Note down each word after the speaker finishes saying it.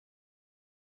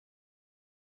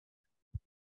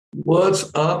What's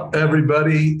up,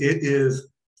 everybody? It is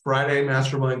Friday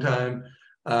mastermind time.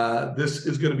 This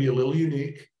is going to be a little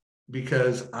unique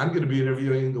because I'm going to be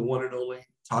interviewing the one and only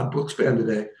Todd Bookspan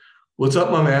today. What's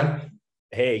up, my man?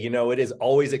 Hey, it is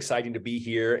always exciting to be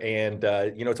here. And,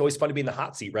 it's always fun to be in the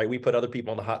hot seat, right? We put other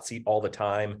people in the hot seat all the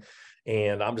time.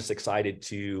 And I'm just excited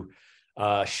to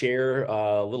share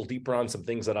a little deeper on some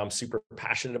things that I'm super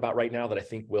passionate about right now that I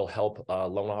think will help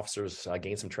loan officers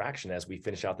gain some traction as we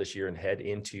finish out this year and head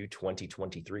into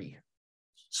 2023.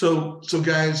 So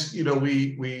guys,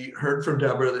 we heard from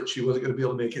Deborah that she wasn't going to be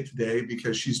able to make it today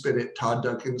because she's been at Todd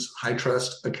Duncan's High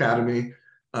Trust Academy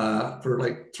for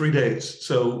like 3 days.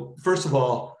 So first of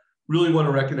all, really want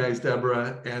to recognize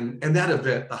Deborah and that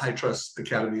event, the High Trust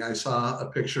Academy. I saw a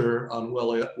picture on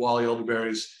Wally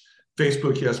Elderberry's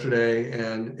Facebook yesterday,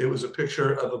 and it was a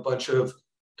picture of a bunch of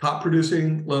top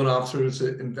producing loan officers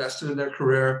that invested in their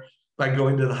career by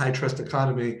going to the High Trust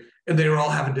Academy, and they were all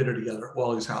having dinner together at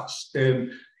Wally's house. And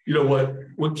you know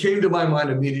what came to my mind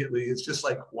immediately is just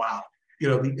like, wow,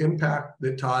 the impact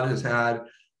that Todd has had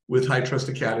with High Trust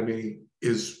Academy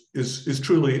is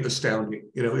truly astounding.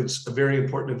 It's a very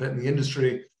important event in the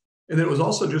industry. And it was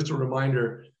also just a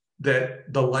reminder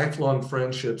that the lifelong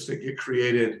friendships that get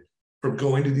created from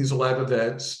going to these live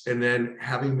events and then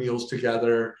having meals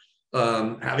together,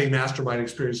 having mastermind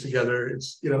experience together.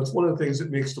 It's one of the things that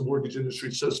makes the mortgage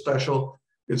industry so special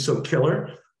and so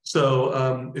killer.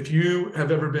 So if you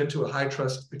have ever been to a High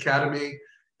Trust Academy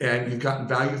and you've gotten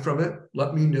value from it,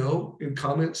 let me know in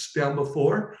comments down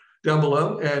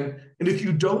below. And if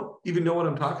you don't even know what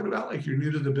I'm talking about, like you're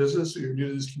new to the business or you're new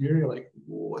to this community, you're like,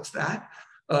 what's that?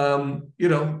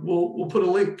 We'll put a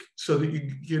link so that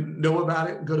you can know about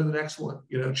it and go to the next one.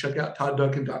 Check out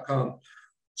toddduncan.com.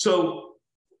 So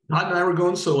Todd and I were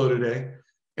going solo today,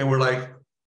 and we're like,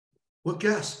 what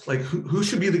guest? Like, who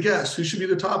should be the guest? Who should be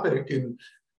the topic?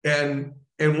 And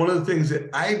one of the things that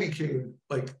I became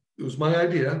like, it was my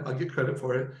idea, I'll get credit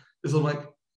for it, is I'm like,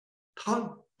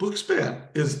 Todd Bookspan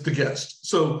is the guest.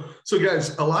 So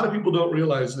guys, a lot of people don't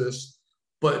realize this,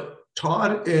 but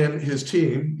Todd and his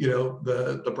team,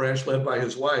 the branch led by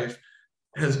his wife,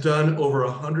 has done over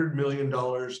 $100 million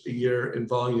a year in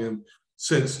volume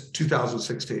since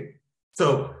 2016.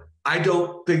 So I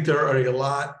don't think there are a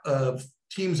lot of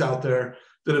teams out there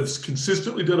that have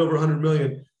consistently done over 100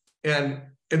 million. And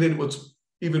then what's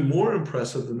even more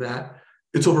impressive than that,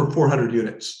 it's over 400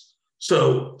 units.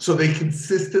 So they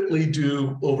consistently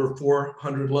do over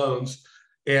 400 loans.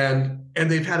 And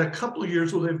they've had a couple of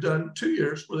years where they've done 2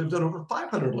 years where they've done over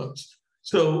 500 loans.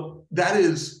 So that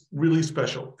is really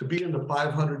special to be in the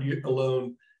 500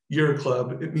 loan year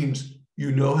club. It means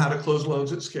you know how to close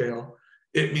loans at scale.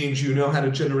 It means you know how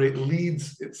to generate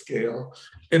leads at scale.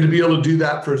 And to be able to do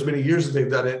that for as many years as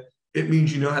they've done it, it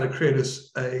means you know how to create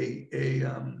a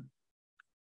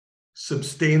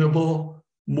sustainable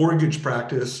mortgage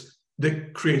practice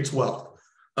that creates wealth.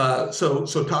 So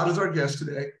Todd is our guest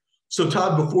today. So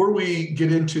Todd, before we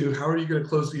get into how are you going to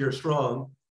close the year strong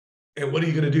and what are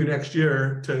you going to do next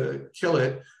year to kill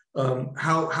it,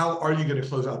 how are you going to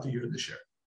close out the year this year?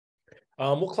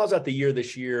 We'll close out the year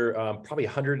this year, probably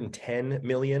 110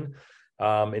 million.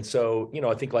 And so,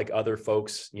 I think like other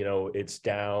folks, it's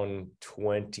down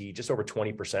just over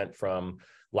 20% from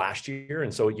last year.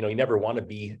 And so, you never want to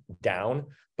be down,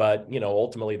 but,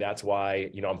 ultimately that's why,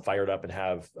 I'm fired up and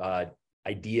have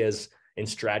ideas and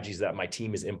strategies that my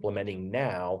team is implementing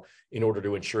now in order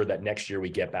to ensure that next year we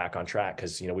get back on track.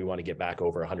 Cause we want to get back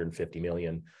over 150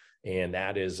 million. And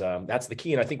that is, that's the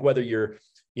key. And I think whether you're,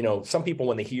 some people,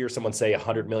 when they hear someone say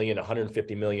 100 million,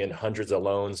 150 million, hundreds of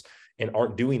loans and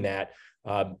aren't doing that,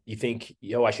 you think,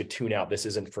 I should tune out. This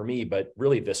isn't for me. But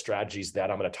really the strategies that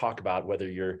I'm going to talk about, whether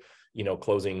you're,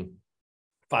 closing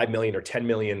 5 million or 10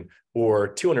 million or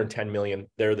 210 million,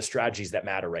 they're the strategies that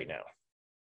matter right now.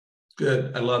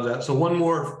 Good. I love that. So one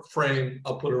more frame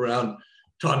I'll put around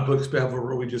Todd Bookspan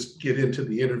before we just get into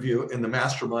the interview and the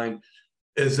mastermind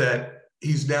is that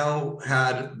he's now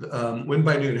had Win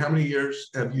by Noon. How many years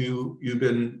have you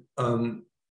been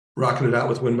rocking it out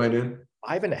with Win by Noon?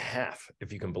 5.5,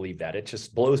 if you can believe that. It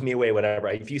just blows me away whenever.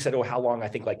 If you said, how long? I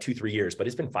think like 2-3 years, but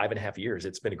it's been 5.5 years.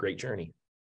 It's been a great journey.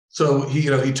 So he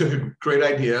took a great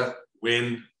idea,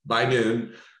 Win by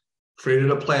Noon, created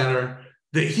a planner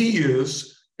that he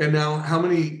used. And now how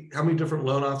many different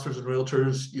loan officers and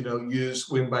realtors, use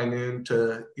Win by Noon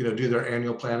to, do their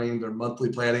annual planning, their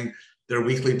monthly planning, their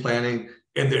weekly planning,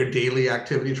 and their daily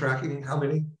activity tracking? How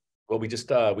many? Well, we just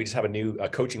have a new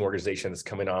coaching organization that's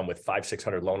coming on with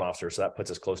 500-600 loan officers. So that puts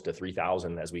us close to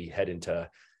 3,000 as we head into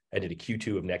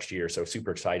Q2 of next year. So super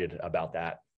excited about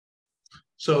that.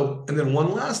 So, and then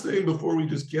one last thing before we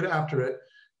just get after it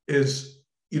is,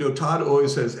 Todd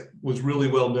always was really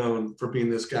well known for being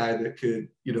this guy that could,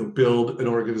 build an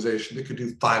organization that could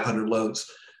do 500 loans.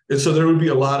 And so there would be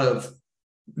a lot of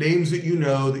names that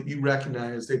that you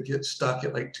recognize that get stuck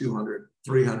at like 200,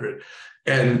 300.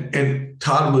 And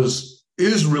Todd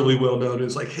is really well known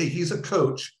as like, hey, he's a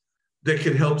coach that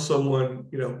can help someone,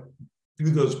 do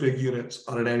those big units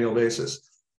on an annual basis.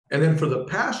 And then for the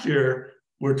past year,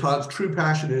 where Todd's true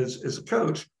passion is as a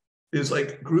coach, is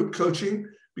like group coaching,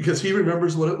 because he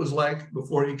remembers what it was like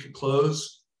before he could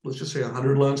close, let's just say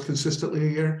 100 loans consistently a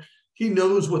year. He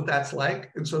knows what that's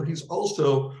like. And so he's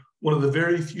also one of the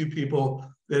very few people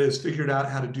that has figured out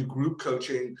how to do group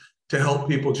coaching to help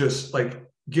people just like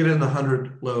get in the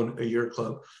 100 loan a year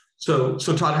club. So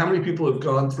Todd, how many people have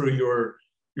gone through your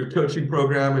coaching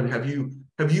program, and have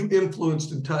you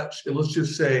influenced and touched, and let's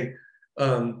just say,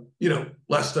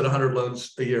 less than 100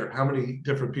 loans a year? How many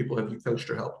different people have you coached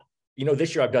or helped?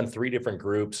 This year I've done 3 different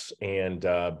groups, and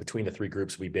between the 3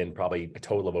 groups, we've been probably a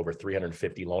total of over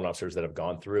 350 loan officers that have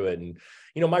gone through it. And,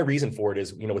 my reason for it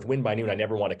is, with Win by Noon, I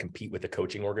never want to compete with the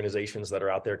coaching organizations that are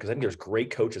out there, because I think there's great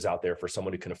coaches out there for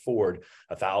someone who can afford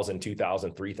 $1,000,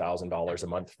 $2,000, $3,000 a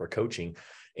month for coaching.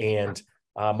 And,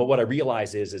 but what I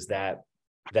realize is that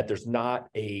there's not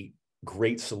a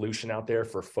great solution out there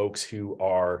for folks who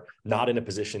are not in a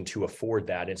position to afford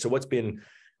that. And so what's been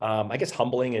I guess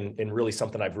humbling and really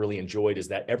something I've really enjoyed is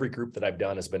that every group that I've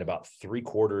done has been about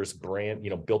 3/4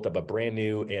 brand, built up a brand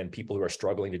new and people who are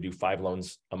struggling to do 5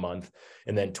 loans a month.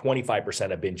 And then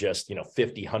 25% have been just,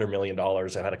 $50, $100 million.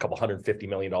 I've had a couple $150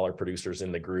 million producers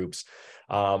in the groups.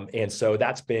 And so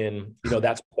that's been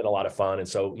a lot of fun. And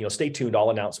so, stay tuned. I'll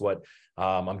announce what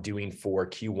I'm doing for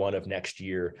Q1 of next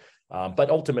year. But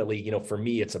ultimately, for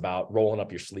me, it's about rolling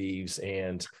up your sleeves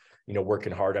and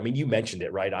working hard. I mean, you mentioned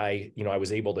it, right? I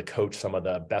was able to coach some of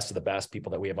the best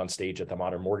people that we have on stage at the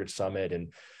Modern Mortgage Summit.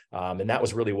 And that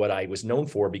was really what I was known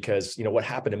for, because, what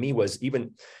happened to me was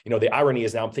even, the irony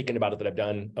is now I'm thinking about it that I've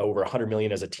done over 100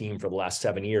 million as a team for the last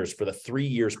 7 years. For the 3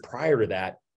 years prior to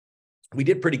that, we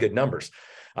did pretty good numbers.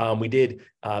 We did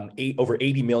over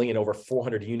 80 million, over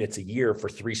 400 units a year for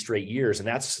 3 straight years. And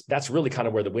that's really kind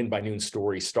of where the Win by Noon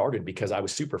story started, because I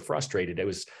was super frustrated. It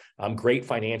was great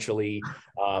financially.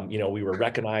 We were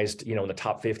recognized, in the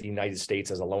top 50 United States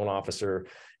as a loan officer.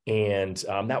 And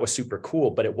that was super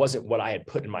cool, but it wasn't what I had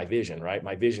put in my vision, right?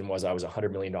 My vision was I was a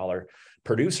 $100 million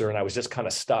producer, and I was just kind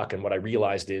of stuck. And what I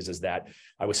realized is that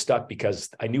I was stuck because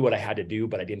I knew what I had to do,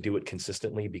 but I didn't do it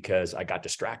consistently because I got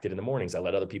distracted in the mornings. I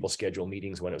let other people schedule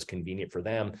meetings when it was convenient for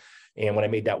them. And when I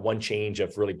made that one change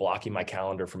of really blocking my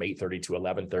calendar from 8:30 to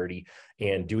 11:30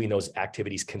 and doing those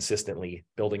activities consistently,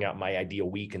 building out my ideal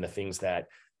week and the things that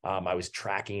I was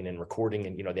tracking and recording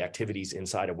and, the activities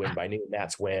inside of Win by Noon,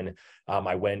 that's when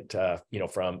I went,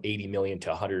 from 80 million to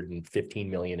 115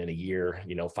 million in a year,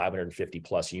 550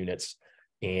 plus units,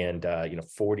 and,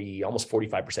 almost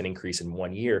 45% increase in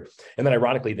 1 year. And then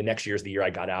ironically, the next year is the year I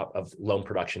got out of loan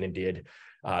production and did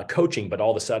coaching. But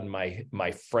all of a sudden,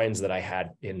 my friends that I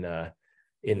had in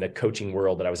the coaching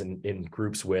world that I was in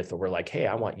groups with were like, hey,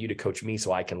 I want you to coach me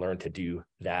so I can learn to do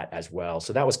that as well.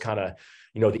 So that was kind of,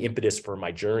 the impetus for my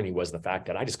journey, was the fact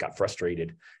that I just got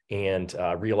frustrated and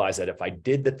realized that if I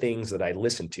did the things that I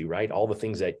listened to, right, all the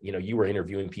things that, you were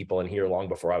interviewing people in here long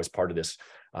before I was part of this,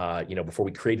 before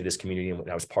we created this community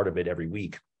and I was part of it every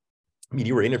week. I mean,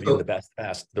 you were interviewing the best.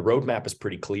 The roadmap is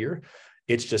pretty clear.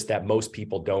 It's just that most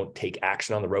people don't take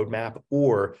action on the roadmap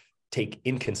or take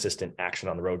inconsistent action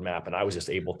on the roadmap. And I was just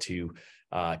able to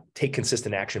take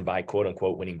consistent action by quote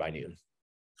unquote winning by noon.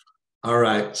 All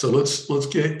right. So let's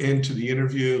get into the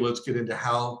interview. Let's get into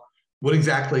what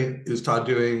exactly is Todd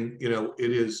doing?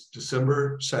 It is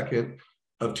December 2nd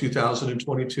of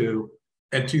 2022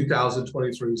 and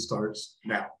 2023 starts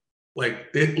now. Like,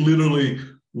 it literally,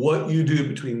 what you do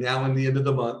between now and the end of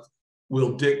the month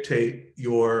will dictate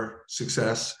your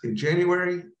success in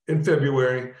January and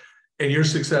February. And your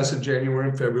success in January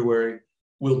and February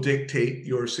will dictate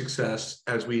your success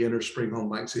as we enter spring home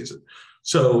buying season.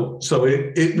 So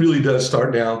it really does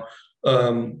start now.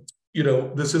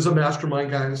 This is a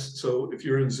mastermind, guys. So if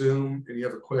you're in Zoom and you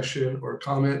have a question or a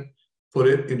comment, put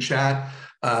it in chat.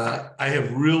 I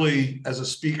have really, as a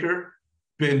speaker,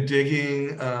 been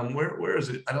digging. Where is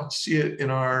it? I don't see it in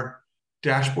our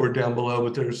dashboard down below,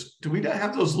 but do we not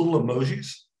have those little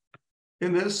emojis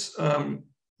in this?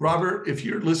 Robert, if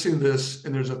you're listening to this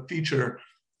and there's a feature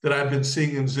that I've been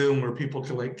seeing in Zoom where people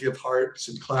can like give hearts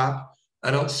and clap, I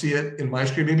don't see it in my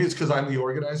screen. Maybe it's because I'm the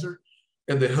organizer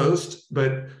and the host,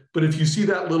 but if you see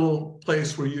that little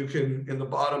place where you can, in the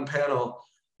bottom panel,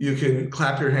 you can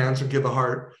clap your hands or give a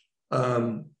heart,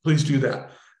 please do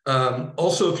that.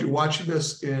 Also, if you're watching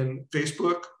this in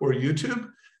Facebook or YouTube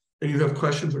and you have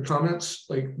questions or comments,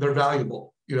 like they're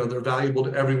valuable. They're valuable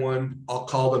to everyone. I'll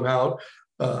call them out.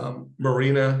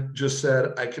 Marina just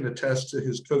said, I can attest to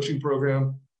his coaching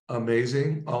program.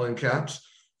 Amazing, all in caps.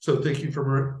 So thank you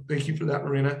for that,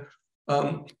 Marina.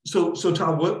 So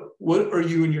Todd, what are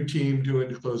you and your team doing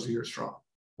to close the year strong?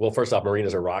 Well, first off,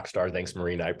 Marina's a rock star. Thanks,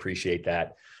 Marina. I appreciate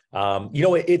that.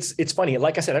 It's funny.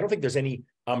 Like I said, I don't think there's any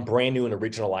brand new and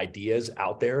original ideas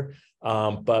out there.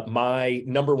 But my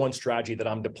number one strategy that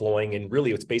I'm deploying, and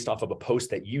really it's based off of a post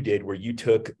that you did where you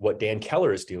took what Dan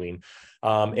Keller is doing.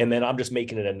 And then I'm just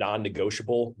making it a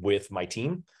non-negotiable with my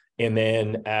team. And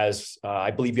then as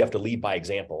I believe you have to lead by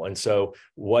example. And so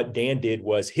what Dan did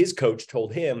was his coach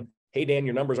told him, hey, Dan,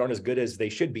 your numbers aren't as good as they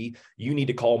should be. You need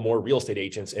to call more real estate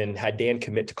agents, and had Dan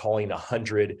commit to calling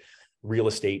 100 real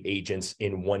estate agents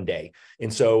in one day.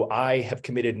 And so I have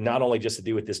committed not only just to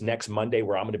do it this next Monday,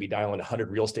 where I'm going to be dialing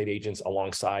 100 real estate agents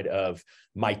alongside of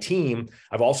my team.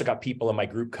 I've also got people in my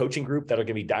group coaching group that are going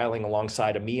to be dialing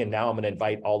alongside of me. And now I'm going to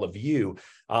invite all of you.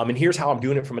 And here's how I'm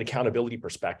doing it from an accountability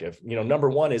perspective. Number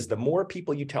one is the more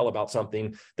people you tell about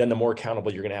something, then the more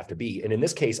accountable you're going to have to be. And in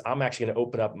this case, I'm actually going to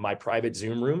open up my private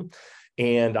Zoom room,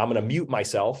 and I'm going to mute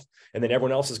myself, and then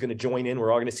everyone else is going to join in.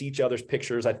 We're all going to see each other's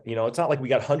pictures. It's not like we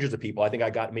got hundreds of people. I think I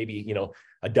got maybe,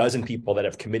 a dozen people that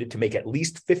have committed to make at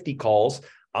least 50 calls.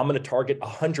 I'm going to target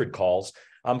 100 calls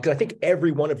because I think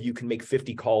every one of you can make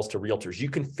 50 calls to realtors. You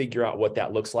can figure out what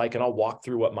that looks like, and I'll walk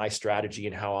through what my strategy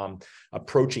and how I'm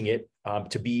approaching it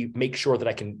make sure that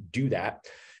I can do that.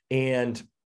 And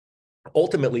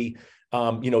ultimately,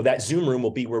 that Zoom room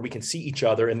will be where we can see each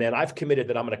other. And then I've committed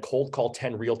that I'm going to cold call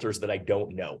 10 realtors that I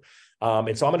don't know.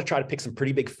 And so I'm going to try to pick some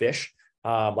pretty big fish.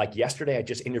 Like yesterday, I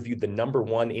just interviewed the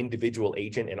 #1 individual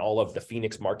agent in all of the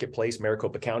Phoenix marketplace,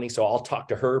 Maricopa County. So I'll talk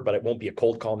to her, but it won't be a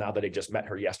cold call now that I just met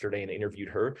her yesterday and interviewed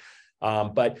her.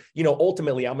 But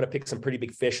ultimately, I'm going to pick some pretty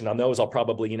big fish, and on those, I'll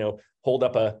probably, hold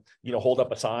up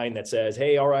a sign that says,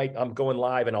 "Hey, all right, I'm going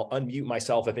live," and I'll unmute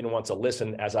myself if anyone wants to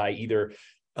listen as I either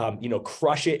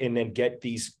crush it and then get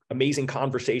these amazing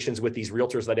conversations with these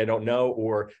realtors that I don't know,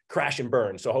 or crash and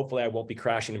burn. So hopefully I won't be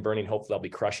crashing and burning. Hopefully I'll be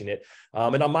crushing it.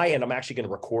 And on my end, I'm actually going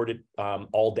to record it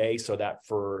all day, so that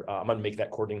I'm going to make that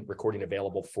recording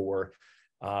available for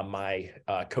my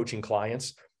coaching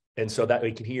clients. And so that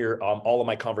we can hear all of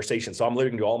my conversations. So I'm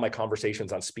literally going to do all of my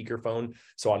conversations on speakerphone.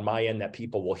 So on my end, that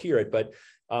people will hear it. But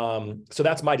so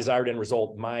that's my desired end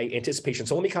result, my anticipation.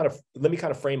 So let me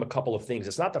kind of frame a couple of things.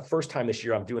 It's not the first time this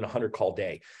year I'm doing a 100 call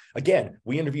day. Again,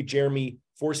 we interviewed Jeremy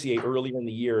Forcier earlier in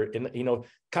the year, and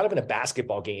kind of in a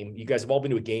basketball game. You guys have all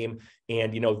been to a game,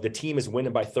 and the team is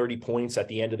winning by 30 points at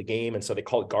the end of the game, and so they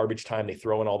call it garbage time. They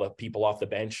throw in all the people off the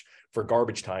bench for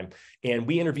garbage time. And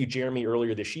we interviewed Jeremy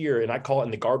earlier this year, and I call it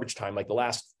in the garbage time, like the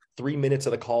last 3 minutes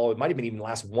of the call. It might have been even the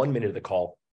last 1 minute of the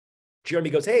call. Jeremy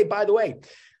goes, "Hey, by the way,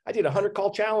 I did a 100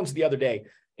 call challenge the other day,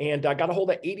 and I got a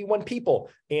hold of 81 people."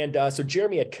 And so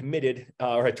Jeremy had committed,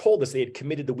 or had told us they had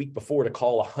committed the week before to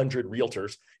call 100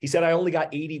 realtors. He said, "I only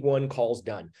got 81 calls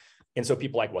done." And so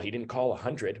people are like, "Well, he didn't call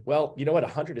 100. Well, you know what?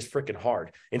 100 is freaking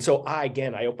hard. And so I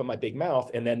opened my big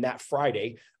mouth. And then that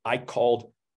Friday, I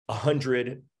called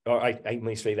 100, or let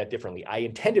me say that differently. I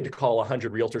intended to call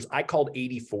 100 realtors. I called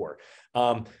 84.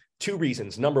 Two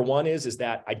reasons. Number one is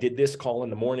that I did this call in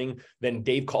the morning. Then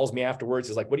Dave calls me afterwards.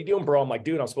 He's like, "What are you doing, bro?" I'm like,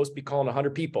 "Dude, I'm supposed to be calling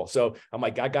 100 people." So I'm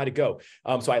like, "I got to go."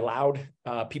 So I allowed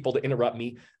people to interrupt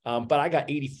me. But I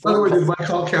got 84. By the way, did my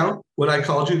call count when I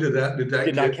called you? Did that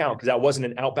did not count, because that wasn't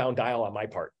an outbound dial on my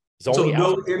part. So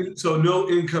no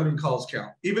incoming calls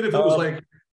count, even if it was like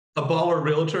a baller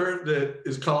realtor that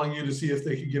is calling you to see if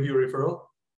they could give you a referral?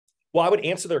 Well, I would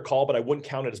answer their call, but I wouldn't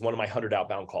count it as one of my 100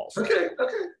 outbound calls. Okay.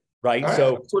 Right. Right.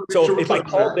 So if I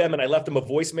called them and I left them a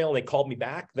voicemail and they called me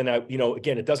back, then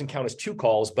again, it doesn't count as 2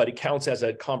 calls, but it counts as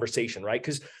a conversation, right?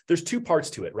 Because there's 2 parts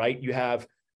to it, right? You have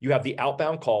the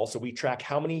outbound call. So we track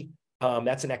how many,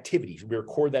 that's an activity. We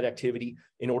record that activity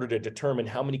in order to determine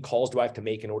how many calls do I have to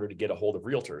make in order to get a hold of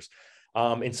realtors.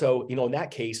 And so, in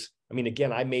that case,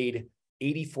 again, I made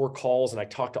 84 calls and I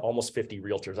talked to almost 50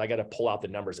 realtors. I got to pull out the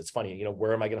numbers. It's funny,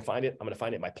 where am I going to find it? I'm going to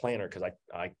find it in my planner, because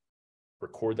I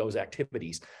record those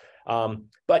activities.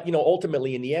 But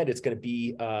ultimately in the end, it's going to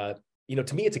be,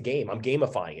 to me, it's a game. I'm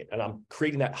gamifying it, and I'm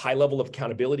creating that high level of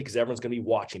accountability because everyone's going to be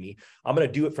watching me. I'm going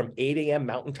to do it from 8 a.m.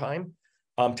 Mountain Time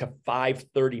to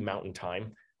 5:30 Mountain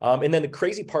Time. And then the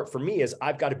crazy part for me is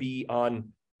I've got to be on,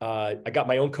 I got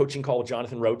my own coaching call with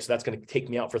Jonathan Roach. So that's going to take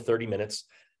me out for 30 minutes.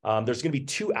 There's going to be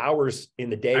 2 hours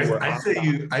in the day where I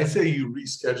say you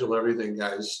reschedule everything,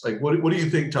 guys. Like, what do you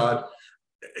think, Todd?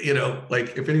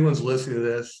 like if anyone's listening to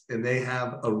this and they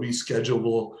have a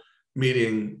reschedulable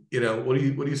meeting, what do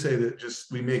you say that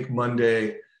just we make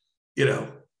Monday,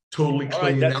 totally All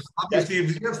right, clean? Now, obviously,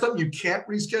 if you have something you can't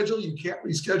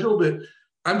reschedule. But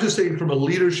I'm just saying from a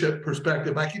leadership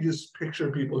perspective, I can just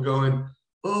picture people going,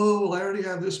 oh, well, I already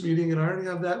have this meeting and I already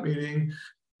have that meeting.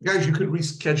 Guys, you could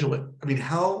reschedule it. I mean,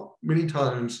 how many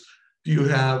times do you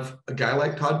have a guy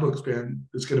like Todd Bookspan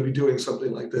that's going to be doing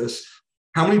something like this?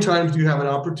 How many times do you have an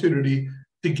opportunity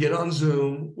to get on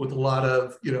Zoom with a lot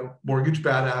of, mortgage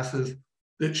badasses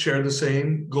that share the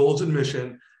same goals and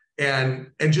mission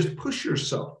and just push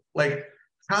yourself? Like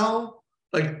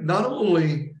not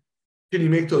only can you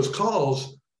make those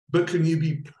calls, but can you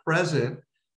be present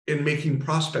in making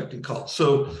prospecting calls?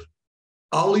 So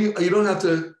you don't have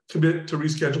to commit to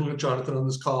rescheduling with Jonathan on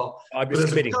this call. I'm just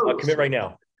committing. I'll commit right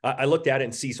now. I looked at it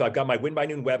and see. So I've got my Win by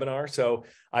Noon webinar. So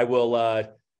I will have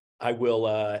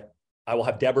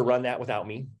Deborah run that without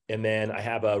me. And then I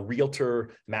have a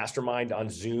realtor mastermind on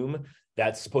Zoom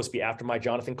that's supposed to be after my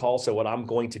Jonathan call. So what I'm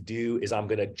going to do is I'm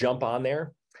going to jump on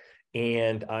there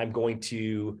and I'm going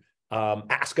to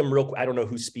ask him I don't know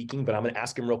who's speaking, but I'm going to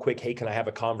ask him real quick. Hey, can I have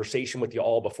a conversation with you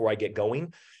all before I get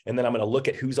going? And then I'm going to look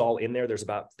at who's all in there. There's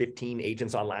about 15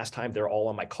 agents on last time. They're all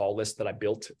on my call list that I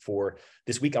built for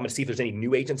this week. I'm going to see if there's any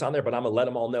new agents on there, but I'm going to let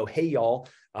them all know, hey, y'all,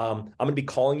 I'm going to be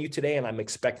calling you today and I'm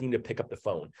expecting you to pick up the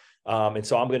phone. And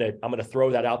so I'm going to throw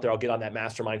that out there. I'll get on that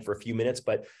mastermind for a few minutes,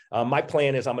 but my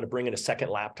plan is I'm going to bring in a second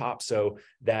laptop so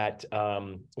that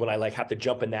when I have to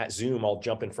jump in that Zoom, I'll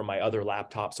jump in from my other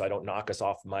laptop so I don't knock us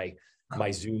off my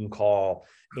Zoom call.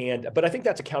 But I think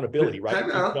that's accountability, right?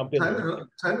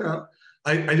 Time out.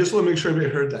 I just want to make sure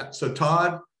everybody heard that. So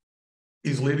Todd,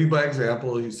 he's leading by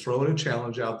example. He's throwing a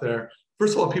challenge out there.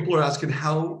 First of all, people are asking,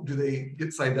 how do they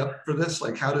get signed up for this?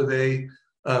 Like, how do they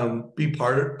be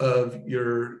part of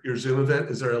your Zoom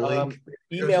event? Is there a link?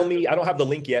 Email me. I don't have the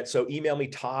link yet. So email me,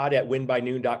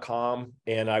 todd@winbynoon.com,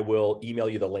 and I will email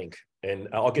you the link. And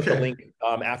I'll get the link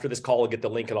after this call. I'll get the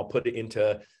link and I'll put it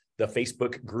into the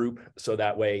Facebook group. So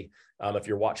that way, if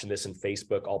you're watching this in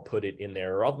Facebook, I'll put it in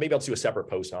there, or maybe I'll do a separate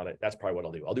post on it. That's probably what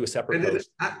I'll do. I'll do a separate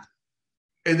post.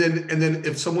 And then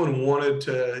if someone wanted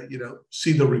to,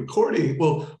 see the recording,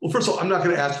 well, first of all, I'm not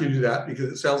going to ask you to do that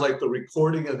because it sounds like the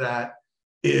recording of that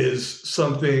is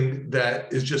something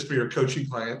that is just for your coaching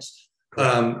clients.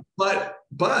 But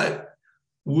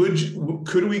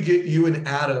could we get you and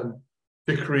Adam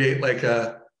to create like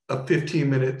a 15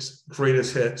 minutes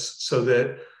greatest hits so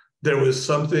that there was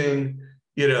something,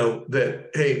 that,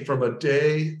 hey, from a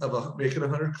day of making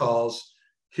 100 calls,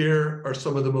 here are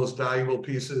some of the most valuable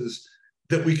pieces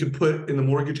that we could put in the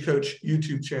Mortgage Coach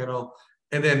YouTube channel.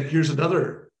 And then here's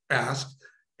another ask.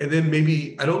 And then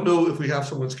maybe, I don't know if we have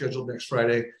someone scheduled next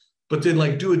Friday, but then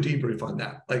do a debrief on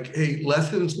that. Like, hey,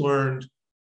 lessons learned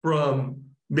from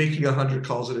making 100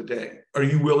 calls in a day. Are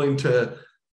you willing to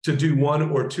do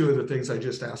one or two of the things I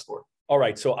just asked for? All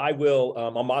right. So I will,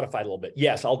 I'll modify it a little bit.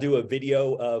 Yes, I'll do a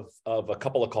video of a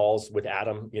couple of calls with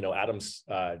Adam. Adam's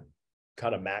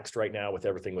kind of maxed right now with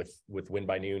everything with Win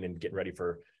by Noon and getting ready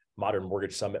for Modern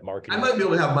Mortgage Summit marketing. I might be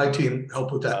able to have my team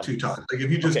help with that too, Todd. Like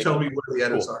if you just tell me what the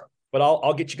edits are. But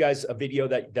I'll get you guys a video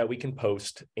that we can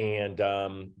post, and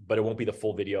but it won't be the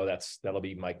full video. That'll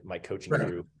be my coaching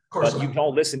crew. But you can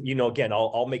all listen. Again,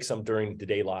 I'll make some during the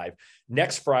day live.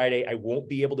 Next Friday, I won't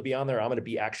be able to be on there. I'm going to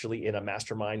be actually in a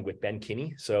mastermind with Ben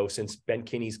Kinney. So since Ben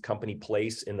Kinney's company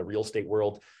Place in the real estate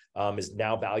world is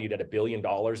now valued at $1 billion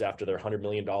after their $100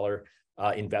 million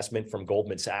investment from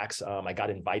Goldman Sachs, I got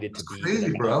invited to be in a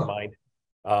mastermind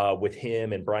with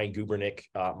him and Brian Gubernick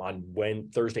on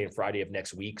Thursday and Friday of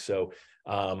next week. So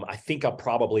I think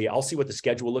I'll see what the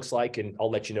schedule looks like, and I'll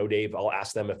let you know, Dave. I'll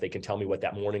ask them if they can tell me what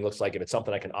that morning looks like. If it's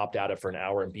something I can opt out of for an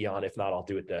hour and be on, if not, I'll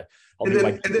do it. And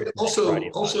then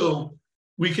also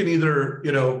we can either,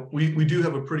 we do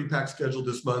have a pretty packed schedule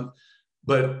this month,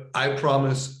 but I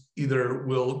promise either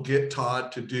we'll get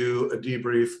Todd to do a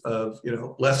debrief of,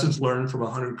 lessons learned from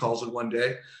 100 calls in one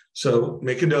day. So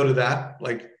make a note of that.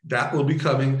 Like that will be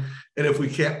coming. And if we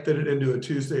can't fit it into a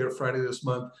Tuesday or Friday this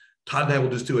month, Todd and I will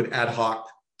just do an ad hoc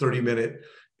 30-minute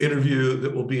interview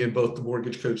that will be in both the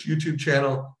Mortgage Coach YouTube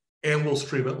channel, and we'll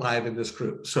stream it live in this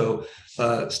group. So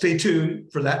stay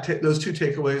tuned for that. Those two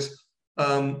takeaways.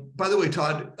 By the way,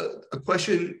 Todd, a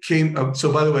question came.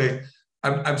 So by the way,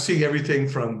 I'm seeing everything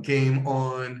from game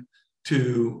on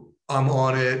to I'm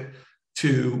on it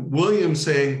to William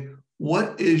saying,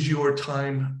 what is your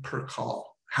time per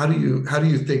call? How do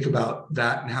you think about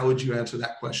that, and how would you answer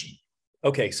that question?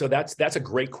 Okay, so that's a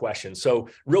great question. So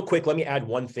real quick, let me add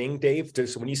one thing, Dave.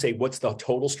 So when you say what's the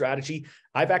total strategy,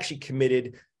 I've actually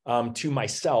committed to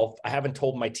myself. I haven't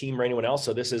told my team or anyone else.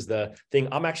 So this is the thing.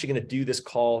 I'm actually going to do this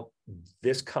call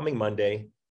this coming Monday,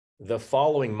 the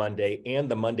following Monday, and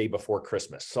the Monday before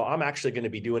Christmas. So I'm actually going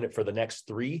to be doing it for the next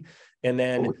 3. And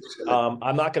then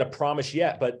I'm not going to promise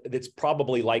yet, but it's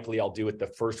probably likely I'll do it the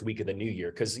first week of the new year.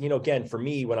 Because, again, for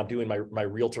me, when I'm doing my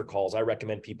realtor calls, I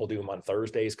recommend people do them on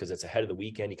Thursdays because it's ahead of the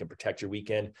weekend. You can protect your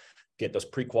weekend, get those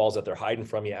pre-quals that they're hiding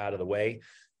from you out of the way.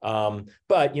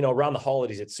 But around the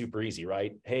holidays, it's super easy,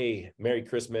 right? Hey, Merry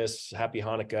Christmas, Happy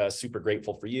Hanukkah, super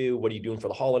grateful for you. What are you doing for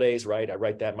the holidays, right? I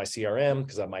write that in my CRM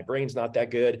because my brain's not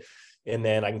that good. And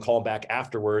then I can call them back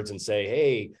afterwards and say,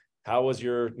 hey, how was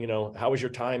your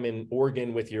time in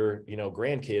Oregon with your,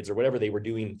 grandkids or whatever they were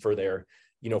doing for their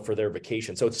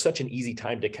vacation. So it's such an easy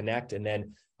time to connect. And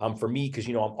then for me, because,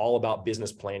 I'm all about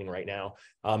business planning right now.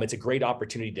 It's a great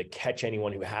opportunity to catch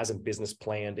anyone who hasn't business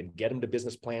planned and get them to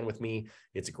business plan with me.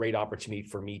 It's a great opportunity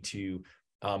for me to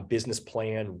business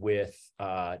plan with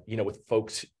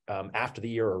folks after the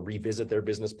year or revisit their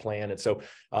business plan. And so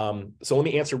let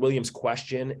me answer William's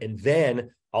question, and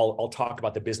then I'll talk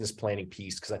about the business planning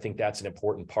piece, because I think that's an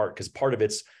important part, because part of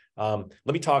it's,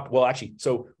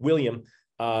 so William,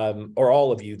 or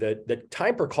all of you, the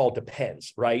time per call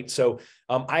depends, right? So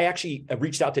I actually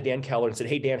reached out to Dan Keller and said,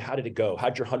 hey, Dan, how did it go?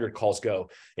 How'd your 100 calls go?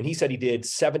 And he said he did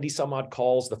 70 some odd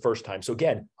calls the first time. So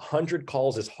again, 100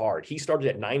 calls is hard. He started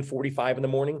at 9:45 in the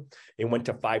morning and went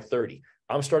to 5:30.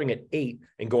 I'm starting at 8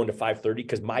 and going to 5:30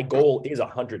 because my goal is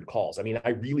 100 calls. I mean, I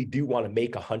really do want to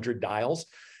make 100 dials.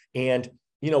 And,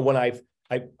 when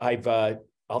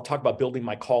I'll talk about building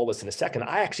my call list in a second.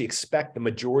 I actually expect the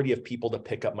majority of people to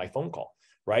pick up my phone call,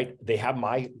 right? They have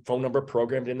my phone number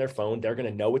programmed in their phone. They're going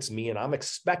to know it's me, and I'm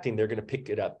expecting they're going to pick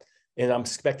it up. And I'm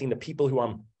expecting the people who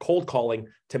I'm cold calling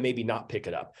to maybe not pick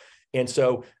it up. And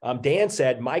so Dan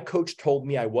said, my coach told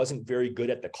me I wasn't very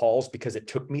good at the calls because it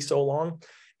took me so long.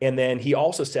 And then he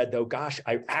also said, though, gosh,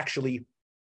 I actually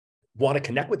want to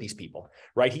connect with these people,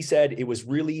 right? He said it was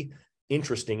really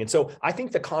interesting. And so I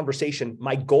think the conversation,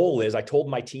 my goal is, I told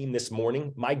my team this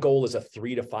morning, my goal is a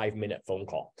 3 to 5 minute phone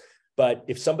call. But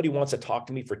if somebody wants to talk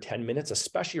to me for 10 minutes,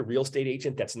 especially a real estate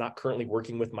agent that's not currently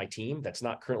working with my team, that's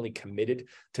not currently committed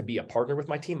to be a partner with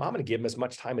my team, I'm going to give them as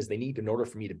much time as they need in order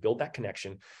for me to build that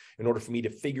connection, in order for me to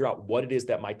figure out what it is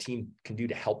that my team can do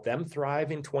to help them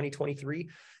thrive in 2023.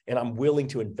 And I'm willing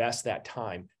to invest that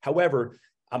time. However,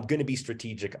 I'm going to be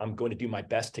strategic. I'm going to do my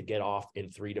best to get off in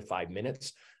 3 to 5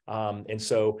 minutes. And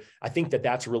so I think that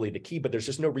that's really the key, but there's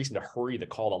just no reason to hurry the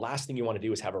call. The last thing you want to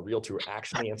do is have a realtor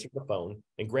actually answer the phone.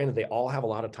 And granted, they all have a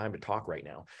lot of time to talk right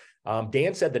now.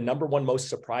 Dan said the number one most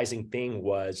surprising thing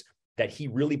was that he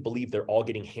really believed they're all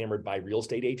getting hammered by real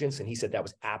estate agents. And he said that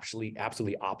was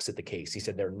absolutely opposite the case. He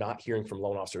said they're not hearing from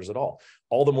loan officers at all.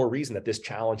 All the more reason that this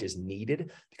challenge is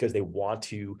needed, because they want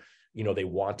to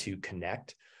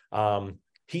connect.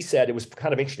 He said, it was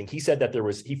kind of interesting. He said that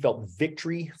he felt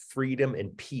victory, freedom,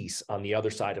 and peace on the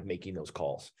other side of making those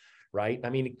calls, right? I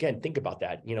mean, again, think about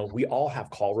that. We all have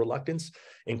call reluctance,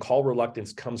 and call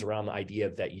reluctance comes around the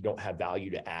idea that you don't have value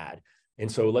to add. And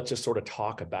so let's just sort of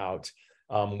talk about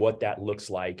what that looks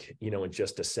like, in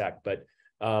just a sec. But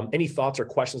any thoughts or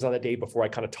questions on that, Dave, before I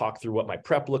kind of talk through what my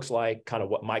prep looks like, kind of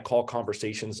what my call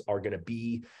conversations are going to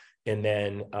be, and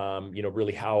then,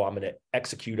 really how I'm going to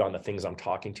execute on the things I'm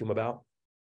talking to them about?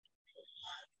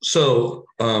 So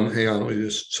hang on, let me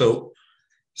just, so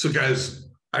guys,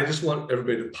 I just want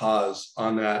everybody to pause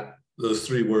on those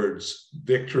 3 words: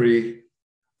 victory,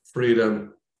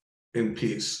 freedom, and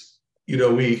peace.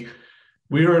 We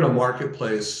are in a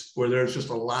marketplace where there's just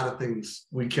a lot of things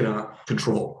we cannot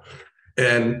control.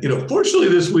 And, fortunately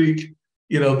this week,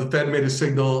 the Fed made a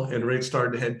signal and rates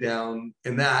started to head down,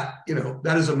 and that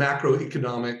is a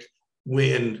macroeconomic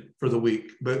win for the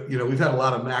week. But, we've had a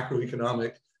lot of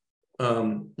macroeconomic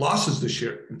losses this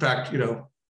year. In fact,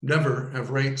 never have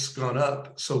rates gone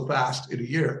up so fast in a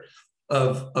year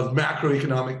of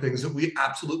macroeconomic things that we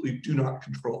absolutely do not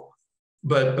control.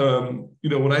 But,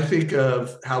 when I think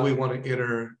of how we want to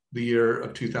enter the year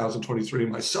of 2023,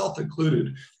 myself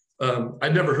included,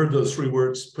 I'd never heard those 3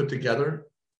 words put together.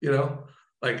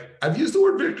 Like, I've used the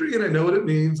word victory and I know what it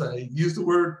means. I use the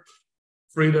word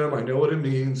freedom, I know what it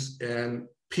means, and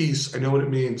peace, I know what it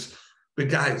means. But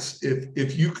guys,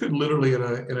 if you could literally in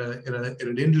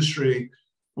an industry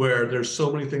where there's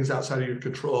so many things outside of your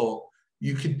control,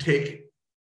 you could take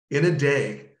in a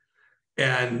day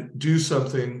and do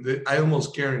something that I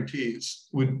almost guarantees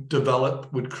would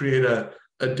create a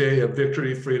day of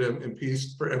victory, freedom, and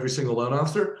peace for every single loan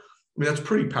officer. I mean, that's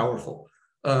pretty powerful.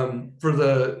 For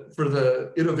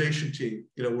the innovation team,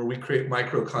 where we create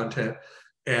micro content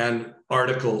and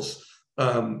articles,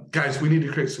 Guys, we need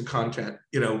to create some content,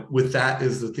 with that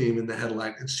as the theme in the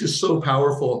headline. It's just so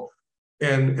powerful.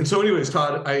 And so anyways,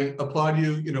 Todd, I applaud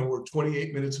you. We're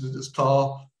 28 minutes into this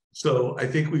call. So I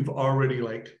think we've already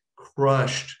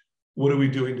crushed what are we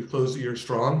doing to close the year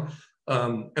strong.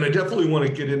 And I definitely want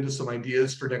to get into some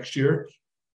ideas for next year.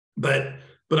 But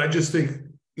I just think,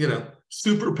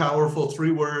 super powerful,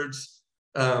 3 words.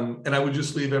 And I would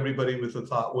just leave everybody with a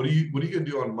thought. What are you going to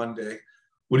do on Monday?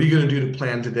 What are you going to do to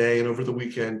plan today and over the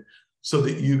weekend so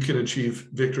that you can achieve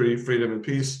victory, freedom, and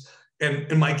peace?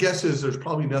 And my guess is there's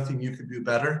probably nothing you can do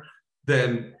better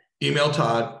than email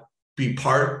Todd, be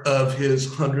part of his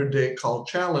 100-day call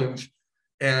challenge.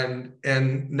 And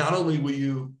not only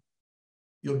will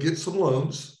you'll get some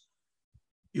loans,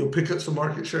 you'll pick up some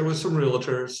market share with some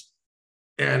realtors,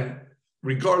 and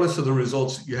regardless of the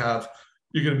results that you have,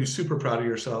 you're going to be super proud of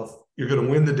yourself. You're going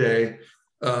to win the day.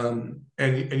 And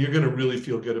you're going to really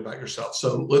feel good about yourself.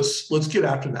 So let's get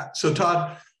after that. So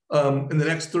Todd, in the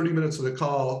next 30 minutes of the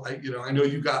call, I know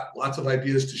you've got lots of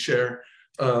ideas to share.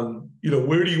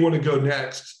 Where do you want to go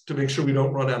next to make sure we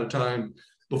don't run out of time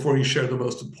before you share the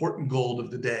most important gold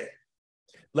of the day?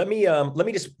 Let me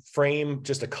just frame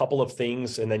just a couple of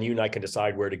things, and then you and I can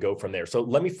decide where to go from there. So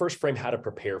let me first frame how to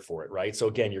prepare for it, right? So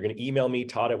again, you're going to email me,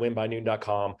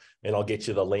 todd@winbynoon.com, and I'll get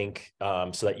you the link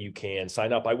so that you can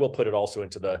sign up. I will put it also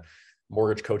into the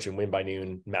Mortgage Coach and Win by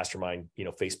Noon Mastermind,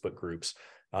 Facebook groups.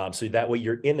 So that way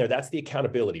you're in there. That's the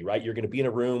accountability, right? You're going to be in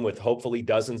a room with hopefully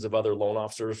dozens of other loan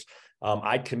officers.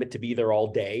 I'd commit to be there all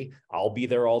day. I'll be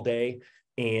there all day.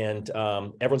 And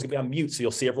everyone's gonna be on mute. So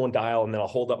you'll see everyone dial, and then I'll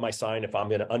hold up my sign if I'm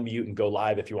going to unmute and go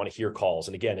live if you want to hear calls.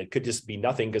 And again, it could just be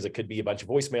nothing because it could be a bunch of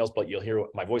voicemails, but you'll hear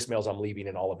my voicemails I'm leaving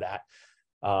and all of that.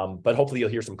 But hopefully you'll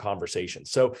hear some conversation.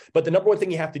 So, but the number one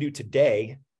thing you have to do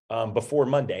today before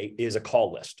Monday is a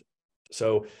call list.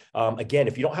 So again,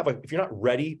 if you're not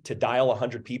ready to dial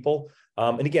 100 people,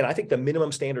 and again, I think the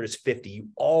minimum standard is 50. You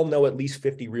all know at least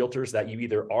 50 realtors that you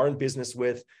either are in business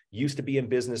with, used to be in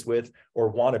business with, or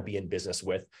want to be in business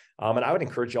with. And I would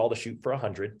encourage you all to shoot for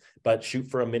 100, but shoot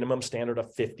for a minimum standard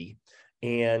of 50.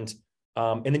 And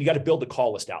then you got to build the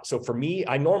call list out. So for me,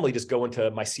 I normally just go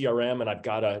into my CRM and I've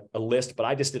got a list, but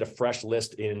I just did a fresh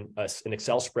list in an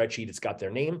Excel spreadsheet. It's got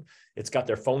their name, it's got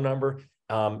their phone number.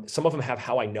 Some of them have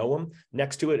how I know them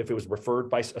next to it, if it was referred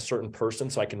by a certain person,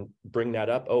 so I can bring that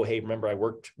up. Oh, hey, remember I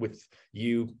worked with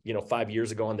you, 5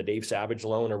 years ago on the Dave Savage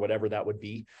loan or whatever that would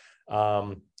be.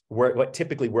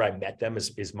 Typically where I met them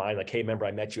is mine. Like, hey, remember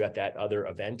I met you at that other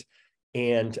event.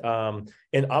 And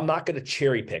I'm not going to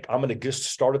cherry pick. I'm going to just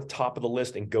start at the top of the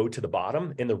list and go to the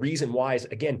bottom. And the reason why is,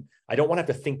 again, I don't want to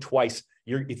have to think twice.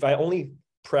 If I only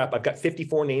prep, I've got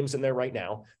 54 names in there right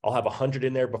now. I'll have 100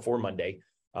 in there before Monday.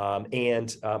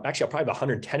 Actually, I'll probably have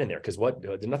 110 in there because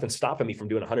there's nothing stopping me from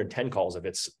doing 110 calls if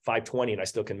it's 520 and I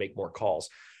still can make more calls.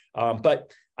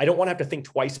 But I don't want to have to think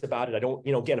twice about it. I don't,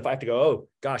 again, if I have to go, oh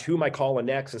gosh, who am I calling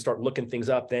next and start looking things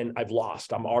up, then I've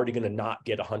lost. I'm already going to not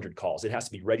get 100 calls. It has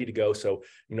to be ready to go. So,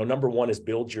 number one is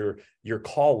build your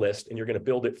call list, and you're going to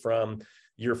build it from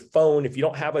your phone. If you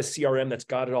don't have a CRM that's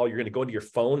got it all, you're going to go to your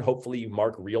phone. Hopefully you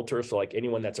mark realtor. So like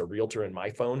anyone that's a realtor in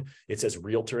my phone, it says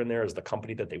realtor in there as the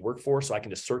company that they work for. So I can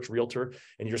just search realtor,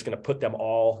 and you're just going to put them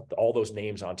all those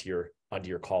names onto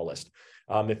your call list.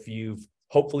 If you've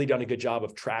hopefully done a good job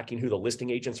of tracking who the listing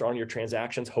agents are on your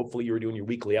transactions, hopefully you were doing your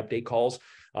weekly update calls.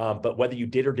 But whether you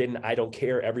did or didn't, I don't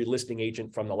care. Every listing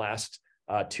agent from the last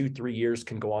 2-3 years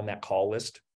can go on that call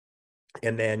list.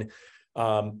 And then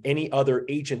any other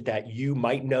agent that you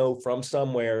might know from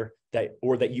somewhere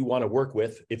that you want to work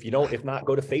with. If not,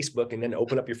 go to Facebook and then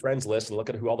open up your friends list and look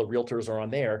at who all the realtors are on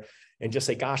there and just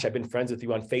say, gosh, I've been friends with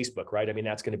you on Facebook, right? I mean,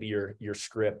 that's going to be your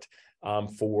script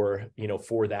for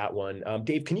that one.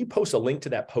 Dave, can you post a link to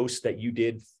that post that you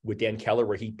did with Dan Keller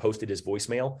where he posted his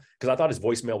voicemail? Because I thought his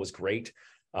voicemail was great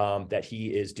that he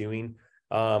is doing.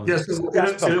 Yes,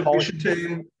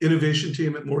 innovation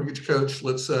team at Mortgage Coach.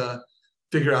 Let's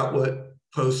figure out what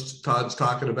post Todd's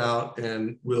talking about,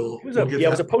 and we'll get it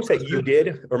was a post that you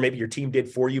did, or maybe your team did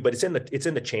for you, but it's in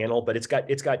the channel, but it's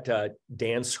got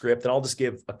Dan's script, and I'll just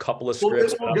give a couple of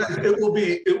scripts.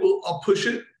 I'll push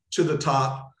it to the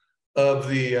top of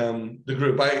the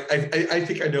group. I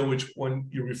think I know which one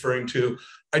you're referring to.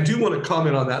 I do want to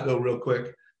comment on that though real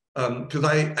quick, because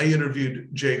I interviewed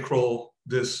Jay Kroll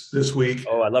this week.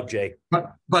 Oh, I love Jay.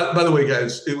 But by the way,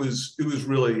 guys, it was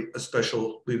really a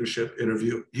special leadership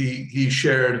interview. He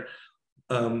shared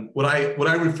what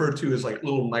I refer to as like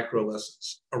little micro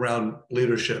lessons around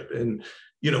leadership. And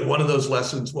one of those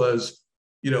lessons was,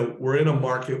 we're in a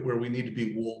market where we need to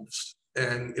be wolves.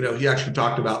 And he actually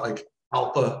talked about like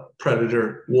alpha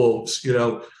predator wolves.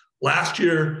 Last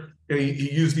year and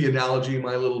he used the analogy,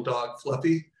 my little dog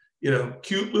Fluffy,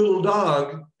 cute little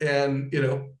dog, and,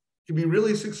 can be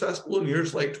really successful in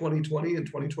years like 2020 and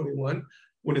 2021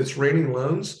 when it's raining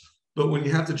loans. But when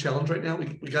you have the challenge right now,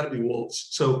 we got to be wolves.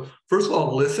 So first of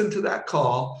all, listen to that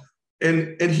call.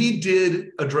 And he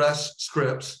did address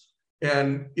scripts.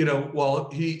 And, while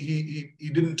he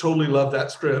didn't totally love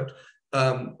that script,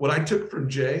 what I took from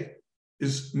Jay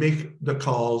is make the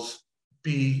calls,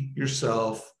 be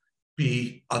yourself,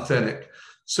 be authentic.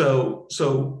 So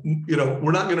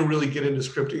we're not going to really get into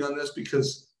scripting on this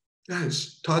because,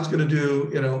 guys, Todd's going to do,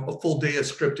 a full day of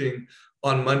scripting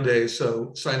on Monday.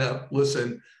 So sign up,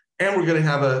 listen, and we're going to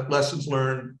have a lessons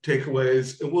learned,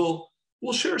 takeaways, and we'll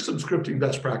share some scripting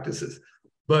best practices.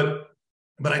 But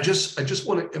I just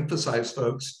want to emphasize,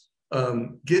 folks,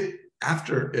 get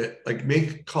after it. Like,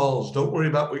 make calls. Don't worry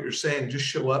about what you're saying. Just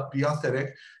show up, be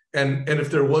authentic. And if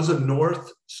there was a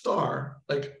North Star,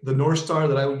 like the North Star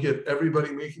that I would give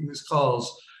everybody making these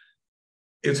calls,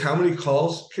 it's how many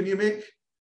calls can you make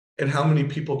and how many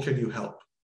people can you help?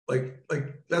 Like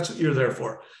that's what you're there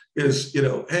for, is,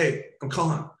 hey, I'm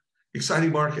calling,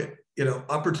 exciting market,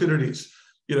 opportunities,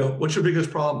 what's your biggest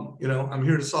problem? I'm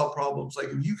here to solve problems. Like,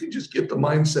 if you can just get the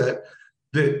mindset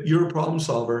that you're a problem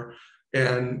solver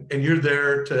and you're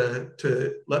there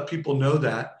to let people know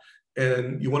that,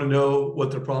 and you want to know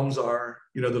what their problems are,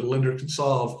 that a lender can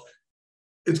solve,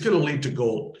 it's going to lead to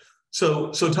gold.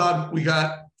 So Todd, we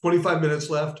got 25 minutes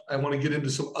left. I want to get into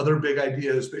some other big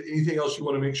ideas, but anything else you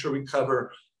want to make sure we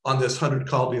cover on this 100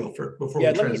 call deal before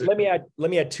we transition? Let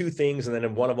me add two things, and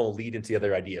then one of them will lead into the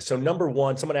other idea. So number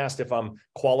one, someone asked if I'm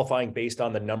qualifying based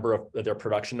on the number of their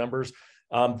production numbers.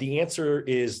 The answer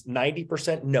is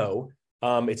 90% no.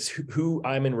 It's who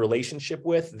I'm in relationship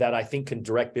with that I think can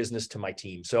direct business to my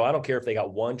team. So I don't care if they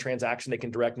got one transaction they can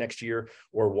direct next year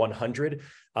or 100.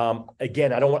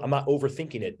 Again, I'm not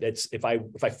overthinking it. It's if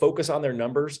I focus on their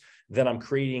numbers, then I'm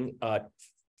creating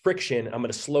friction. I'm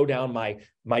going to slow down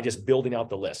my just building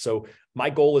out the list. So my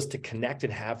goal is to connect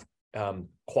and have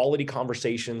quality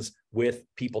conversations with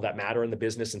people that matter in the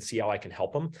business and see how I can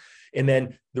help them. And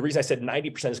then the reason I said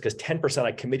 90% is because 10%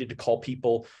 I committed to call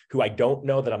people who I don't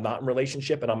know, that I'm not in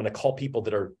relationship, and I'm going to call people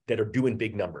that are doing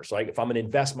big numbers. So if I'm going to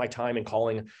invest my time in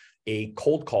calling a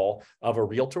cold call of a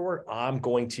realtor, I'm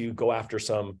going to go after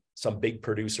some big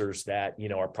producers that,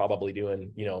 are probably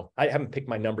doing, I haven't picked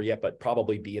my number yet, but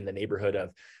probably be in the neighborhood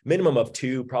of minimum of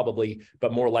 2, probably,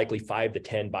 but more likely 5 to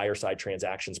 10 buyer side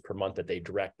transactions per month that they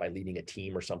direct by leading a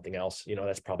team or something else.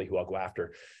 That's probably who I'll go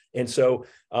after. And so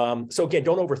again,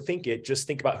 don't overthink it. Just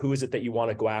think about who is it that you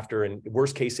want to go after. And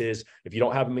worst case is, if you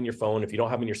don't have them in your phone, if you don't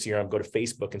have them in your CRM, go to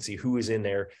Facebook and see who is in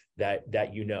there that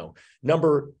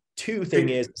Number two thing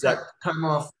is that time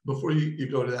off before you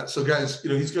go to that. So guys,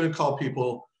 he's going to call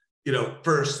people,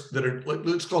 first that are,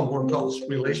 let's call them warm calls,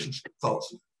 relationship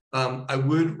calls. I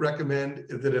would recommend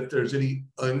that if there's any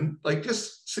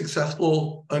just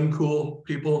successful, uncool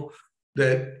people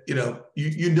that,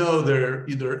 they're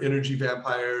either energy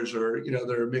vampires or,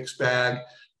 they're a mixed bag.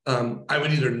 I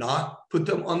would either not put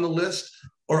them on the list,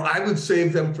 or I would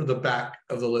save them for the back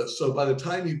of the list. So by the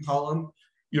time you call them,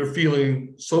 you're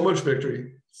feeling so much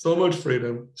victory, so much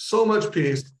freedom, so much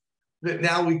peace, that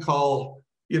now we call,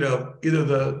 either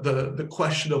the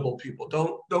questionable people.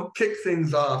 Don't kick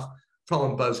things off, call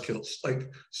them buzzkills. Like,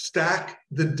 stack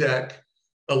the deck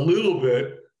a little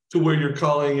bit to where you're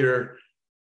calling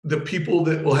the people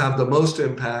that will have the most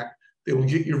impact, that will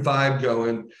get your vibe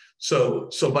going. So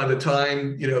by the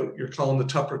time, you're calling the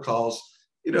tougher calls,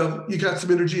 you got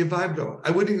some energy and vibe going.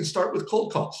 I wouldn't even start with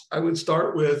cold calls. I would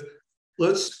start with,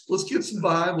 let's get some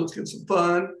vibe, let's get some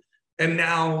fun. And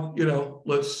now,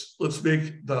 let's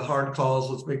make the hard calls,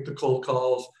 let's make the cold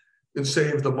calls, and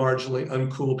save the marginally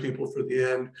uncool people for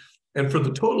the end. And for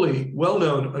the totally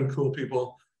well-known uncool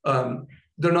people,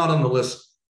 they're not on the list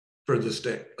for this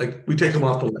day. Like, we take them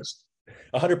off the list.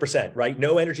 100%, right?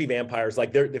 No energy vampires.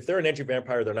 Like, if they're an energy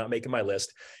vampire, they're not making my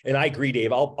list. And I agree,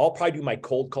 Dave. I'll probably do my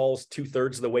cold calls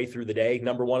 2/3 of the way through the day.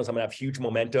 Number one is I'm gonna have huge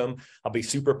momentum. I'll be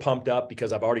super pumped up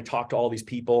because I've already talked to all these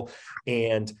people,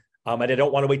 and I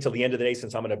don't want to wait till the end of the day,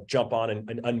 since I'm going to jump on and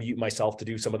unmute myself to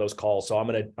do some of those calls. So I'm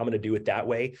going to do it that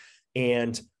way.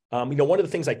 And one of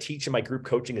the things I teach in my group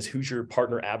coaching is who's your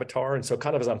partner avatar. And so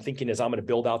kind of as I'm thinking, as I'm going to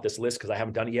build out this list, because I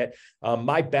haven't done it yet,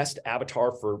 my best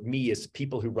avatar for me is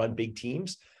people who run big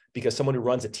teams, because someone who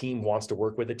runs a team wants to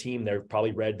work with a team. They've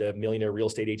probably read the Millionaire Real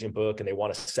Estate Agent book, and they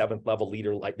want a seventh level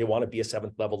leader, like they want to be a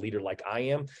seventh level leader like I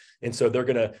am. And so they're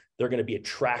gonna be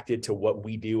attracted to what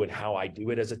we do and how I do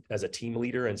it as a team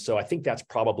leader. And so I think that's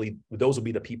probably, those will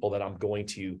be the people that I'm going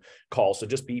to call. So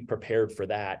just be prepared for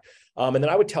that. And then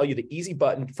I would tell you the easy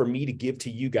button for me to give to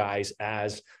you guys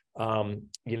as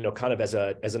kind of as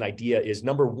an idea is,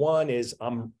 number one is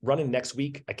I'm running next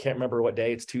week. I can't remember what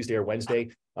day, it's Tuesday or Wednesday,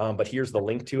 but here's the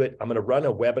link to it. I'm going to run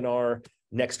a webinar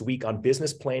next week on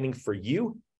business planning for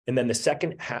you. And then the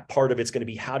second part of it's going to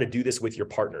be how to do this with your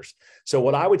partners. So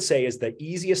what I would say is the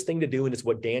easiest thing to do, and it's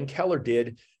what Dan Keller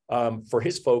did for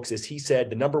his folks, is he said,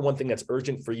 the number one thing that's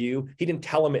urgent for you, he didn't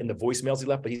tell them it in the voicemails he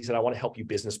left, but he said, I want to help you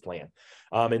business plan.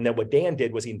 And then what Dan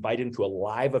did was he invited them to a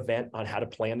live event on how to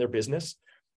plan their business.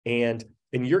 And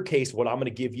in your case, what I'm going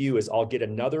to give you is I'll get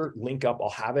another link up. I'll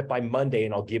have it by Monday,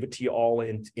 and I'll give it to you all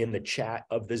in the chat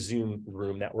of the Zoom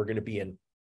room that we're going to be in.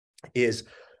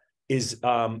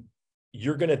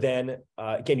 You're going to then,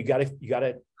 again, you got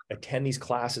to attend these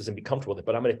classes and be comfortable with it,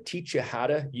 but I'm going to teach you how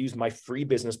to use my free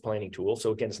business planning tool.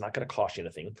 So again, it's not going to cost you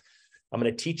anything. I'm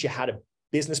going to teach you how to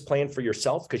business plan for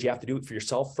yourself, because you have to do it for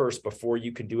yourself first before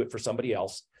you can do it for somebody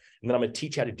else. And then I'm going to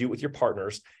teach you how to do it with your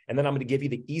partners. And then I'm going to give you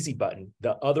the easy button.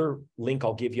 The other link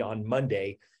I'll give you on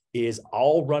Monday is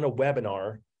I'll run a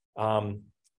webinar,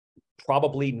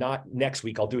 probably not next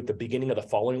week. I'll do it the beginning of the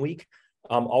following week.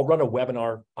 I'll run a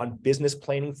webinar on business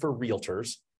planning for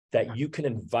realtors that you can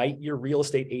invite your real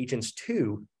estate agents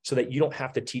to, so that you don't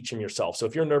have to teach them yourself. So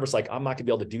if you're nervous, like I'm not gonna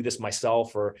be able to do this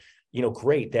myself, or,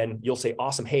 great, then you'll say,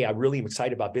 awesome. Hey, I really am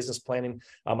excited about business planning.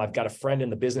 I've got a friend in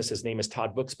the business. His name is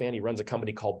Todd Bookspan. He runs a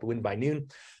company called Win by Noon.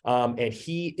 And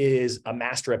he is a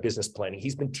master at business planning.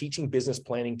 He's been teaching business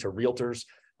planning to realtors.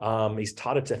 He's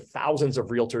taught it to thousands of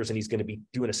realtors, and he's going to be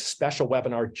doing a special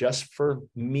webinar just for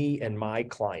me and my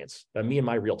clients, me and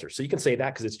my realtors. So you can say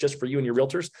that because it's just for you and your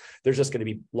realtors. There's just going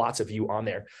to be lots of you on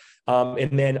there.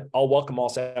 And then I'll welcome all.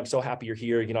 Say, I'm so happy you're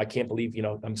here. I can't believe,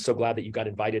 I'm so glad that you got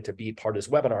invited to be part of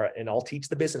this webinar, and I'll teach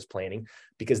the business planning,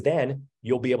 because then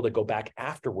you'll be able to go back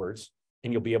afterwards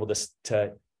and you'll be able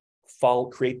to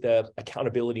create the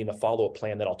accountability and the follow-up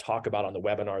plan that I'll talk about on the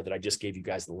webinar that I just gave you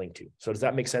guys the link to. So does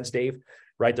that make sense, Dave?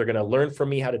 Right? They're going to learn from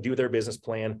me how to do their business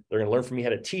plan. They're going to learn from me how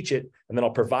to teach it. And then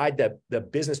I'll provide the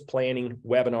business planning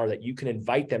webinar that you can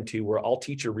invite them to, where I'll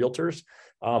teach your realtors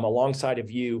alongside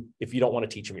of you if you don't want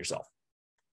to teach them yourself.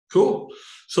 Cool.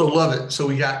 So love it. So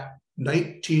we got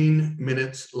 19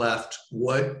 minutes left.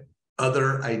 What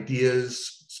other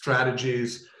ideas,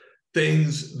 strategies,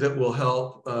 things that will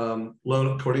help loan,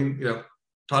 according,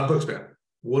 Todd Bookspan,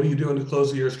 what are you doing to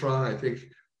close the year strong? I think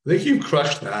you've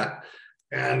crushed that.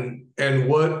 And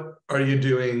what are you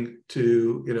doing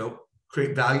to,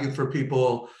 create value for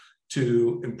people,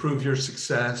 to improve your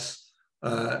success,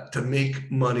 to make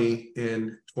money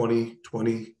in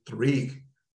 2023?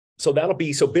 So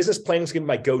business planning is going to be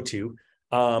my go-to.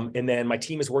 And then my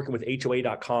team is working with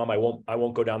HOA.com. I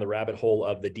won't go down the rabbit hole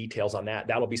of the details on that.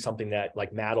 That'll be something that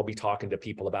like Matt will be talking to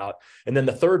people about. And then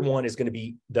the third one is going to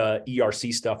be the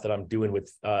ERC stuff that I'm doing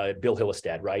with Bill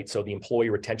Hillestead, right? So the employee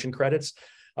retention credits.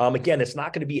 Again, it's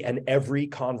not going to be an every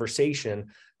conversation,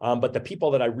 but the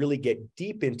people that I really get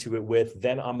deep into it with,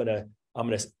 then I'm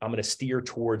gonna steer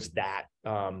towards that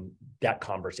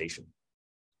conversation.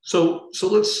 So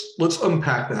let's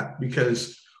unpack that,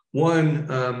 because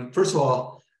one, first of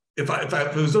all, if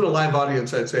it was in a live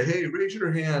audience, I'd say, hey, raise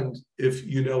your hand if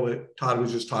you know what Todd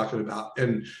was just talking about.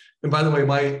 And by the way,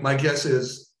 my guess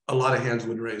is a lot of hands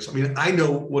wouldn't raise. I mean, I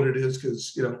know what it is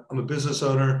because I'm a business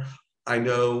owner. I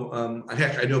know,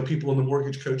 I know people in the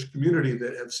Mortgage Coach community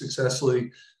that have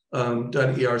successfully done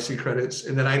ERC credits.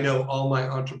 And then I know all my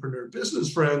entrepreneur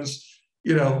business friends,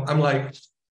 I'm like,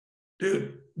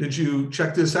 dude, did you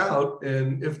check this out?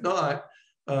 And if not,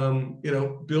 Bill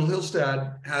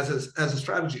Hillestead has a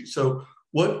strategy. So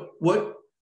what,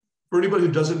 for anybody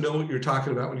who doesn't know what you're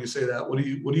talking about when you say that, what are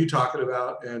you talking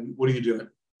about, and what are you doing?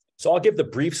 So I'll give the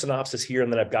brief synopsis here,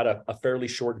 and then I've got a fairly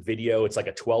short video. It's like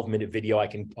a 12-minute video.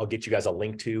 I'll get you guys a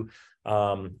link to.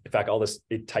 In fact, I'll just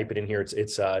type it in here.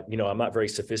 It's I'm not very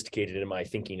sophisticated in my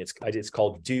thinking. It's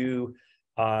called Do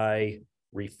I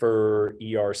Refer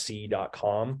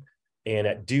ERC.com. And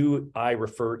at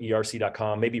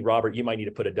doirefererc.com, maybe Robert, you might need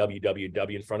to put a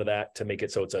www in front of that to make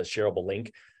it so it's a shareable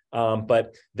link.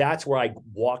 But that's where I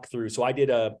walk through. So I did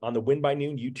on the Win by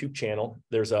Noon YouTube channel,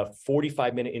 there's a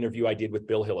 45-minute interview I did with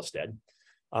Bill Hillestead.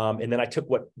 And then I took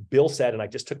what Bill said, and I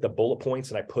just took the bullet points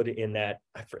and I put it in that,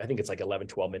 I think it's like 11,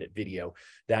 12-minute video.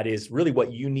 That is really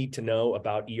what you need to know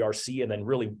about ERC, and then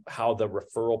really how the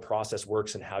referral process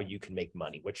works and how you can make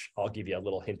money, which I'll give you a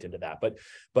little hint into that.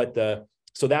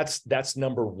 So that's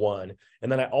number one.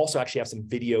 And then I also actually have some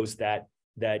videos that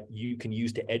you can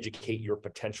use to educate your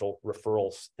potential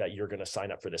referrals that you're going to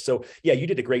sign up for this. So yeah, you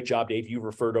did a great job, Dave. You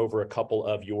referred over a couple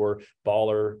of your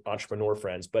baller entrepreneur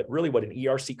friends, but really what an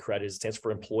ERC credit is, it stands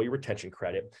for Employee Retention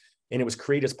Credit. And it was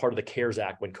created as part of the CARES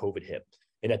Act when COVID hit.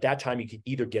 And at that time, you could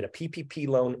either get a PPP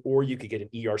loan or you could get an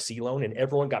ERC loan. And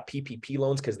everyone got PPP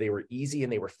loans because they were easy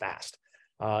and they were fast.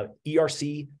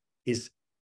 ERC is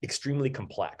extremely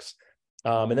complex.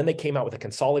 And then they came out with a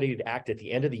consolidated act at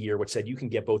the end of the year, which said you can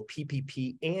get both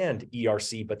PPP and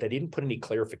ERC, but they didn't put any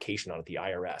clarification on it, the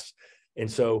IRS. And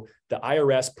so the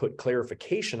IRS put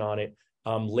clarification on it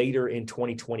later in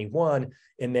 2021.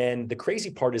 And then the crazy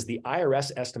part is the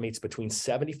IRS estimates between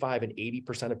 75 and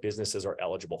 80% of businesses are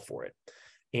eligible for it,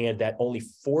 and that only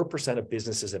 4% of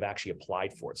businesses have actually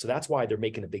applied for it. So that's why they're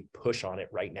making a big push on it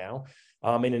right now.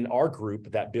 And in our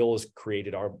group that Bill has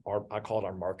created, I call it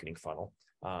our marketing funnel.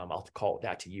 I'll call it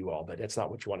that to you all, but that's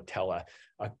not what you want to tell a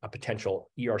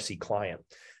potential ERC client.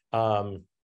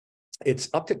 It's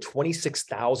up to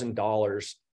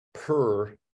 $26,000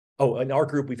 per. Oh, in our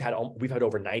group, we've had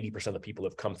over 90% of the people who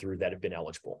have come through that have been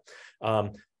eligible.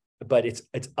 But it's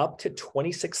up to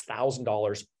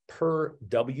 $26,000 per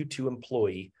W-2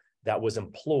 employee that was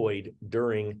employed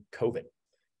during COVID.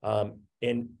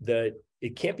 And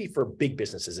it can't be for big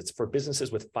businesses. It's for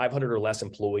businesses with 500 or less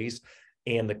employees.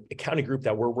 And the accounting group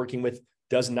that we're working with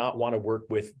does not want to work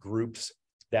with groups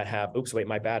that have, oops, wait,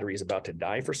 my battery is about to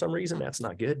die for some reason. That's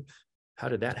not good. How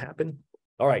did that happen?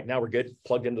 All right, now we're good.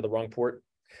 Plugged into the wrong port.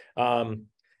 Up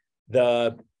to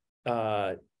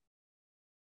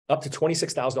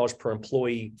 $26,000 per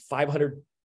employee, 500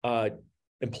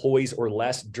 employees or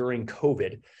less during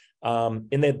COVID.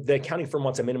 And the accounting firm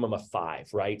wants a minimum of 5,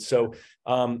 right? So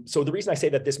the reason I say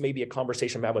that this may be a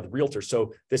conversation I'm having with realtors.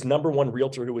 So this number one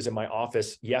realtor who was in my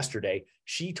office yesterday,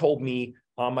 she told me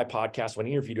on my podcast when I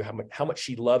interviewed her how much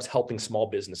she loves helping small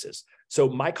businesses. So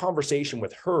my conversation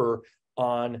with her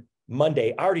on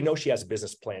Monday, I already know she has a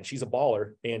business plan. She's a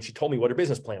baller, and she told me what her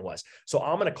business plan was. So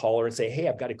I'm going to call her and say, hey,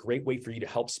 I've got a great way for you to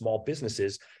help small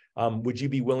businesses. Would you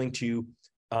be willing to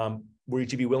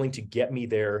get me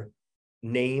their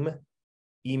name,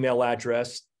 email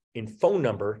address, and phone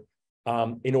number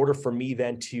in order for me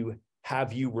then to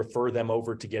have you refer them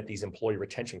over to get these employee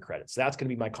retention credits? That's going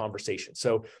to be my conversation.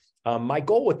 So my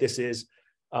goal with this is,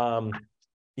 a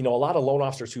lot of loan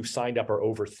officers who signed up are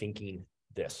overthinking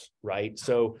this, right?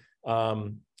 So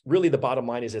really the bottom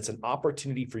line is it's an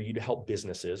opportunity for you to help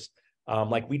businesses.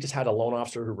 Like we just had a loan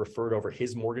officer who referred over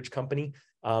his mortgage company.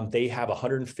 They have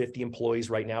 150 employees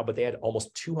right now, but they had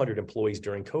almost 200 employees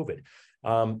during COVID.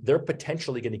 They're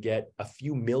potentially going to get a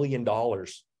few $1 million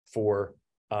for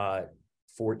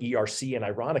ERC. And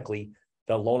ironically,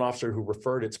 the loan officer who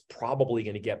referred it's probably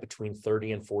going to get between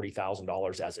 $30,000 and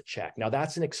 $40,000 as a check. Now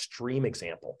that's an extreme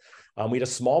example. We had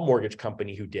a small mortgage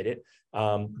company who did it.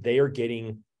 They are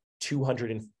getting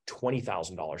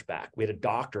 $220,000 back. We had a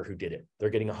doctor who did it.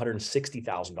 They're getting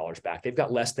 $160,000 back. They've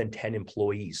got less than 10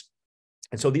 employees.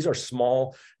 And so these are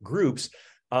small groups.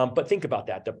 But think about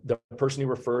that. The person who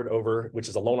referred over, which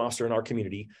is a loan officer in our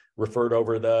community, referred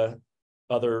over the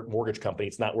other mortgage company.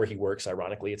 It's not where he works.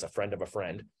 Ironically, it's a friend of a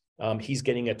friend. He's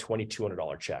getting a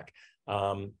 $2,200 check.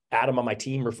 Adam on my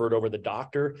team referred over the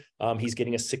doctor. He's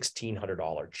getting a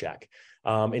 $1,600 check.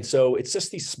 And so it's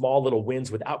just these small little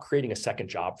wins without creating a second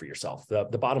job for yourself. The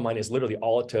bottom line is literally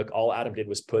all Adam did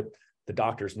was put the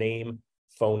doctor's name,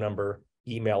 phone number,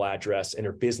 email address, and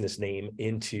her business name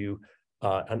into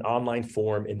an online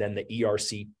form. And then the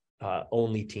ERC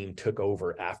only team took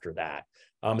over after that.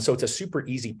 So it's a super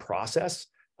easy process.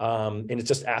 And it's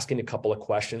just asking a couple of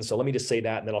questions. So let me just say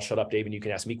that, and then I'll shut up, Dave, and you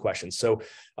can ask me questions. So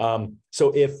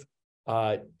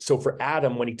for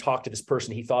Adam, when he talked to this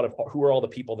person, he thought of who are all the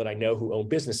people that I know who own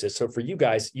businesses. So for you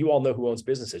guys, you all know who owns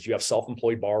businesses. You have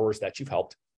self-employed borrowers that you've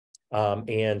helped.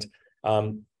 Hey,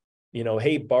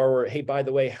 borrower, hey, by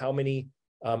the way, how many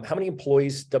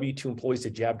employees, W-2 employees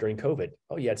did you have during COVID?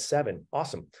 Oh, you had 7.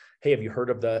 Awesome. Hey, have you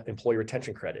heard of the employee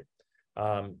retention credit?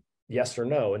 Yes or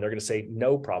no? And they're going to say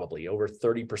no, probably. Over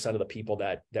 30% of the people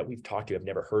that we've talked to have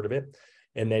never heard of it.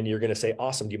 And then you're going to say,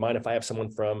 awesome. Do you mind if I have someone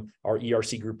from our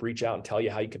ERC group reach out and tell you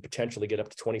how you could potentially get up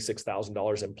to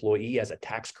 $26,000 employee as a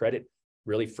tax credit,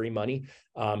 really free money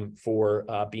for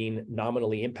being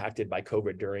nominally impacted by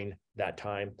COVID during that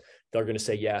time? They're going to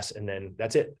say yes. And then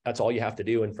that's it. That's all you have to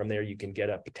do. And from there, you can get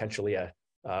potentially a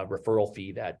referral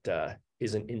fee that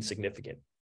isn't insignificant.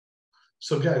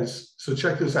 So guys, so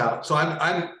check this out. So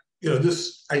I'm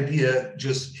this idea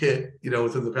just hit,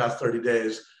 within the past 30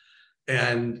 days.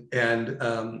 And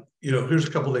here's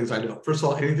a couple of things I know. First of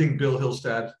all, anything Bill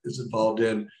Hillstad is involved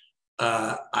in,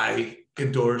 I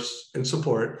endorse and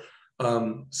support.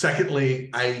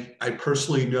 Secondly, I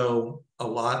personally know a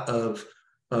lot of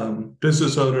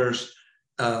business owners,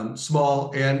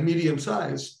 small and medium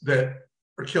size, that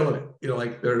are killing it.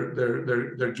 Like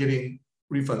they're getting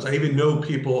refunds. I even know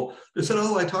people that said,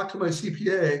 "Oh, I talked to my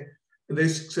CPA," and they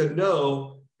said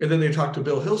no, and then they talked to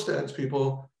Bill Hillstad's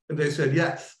people, and they said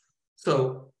yes.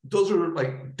 So those are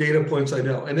like data points I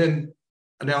know. And then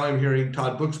now I'm hearing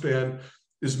Todd Bookspan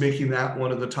is making that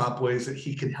one of the top ways that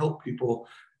he can help people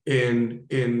in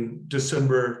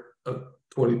December of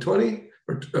 2020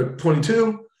 or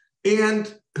 22.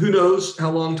 And who knows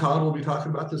how long Todd will be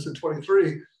talking about this in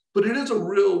 23, but it is a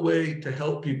real way to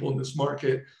help people in this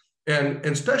market. And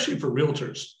especially for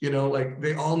realtors, like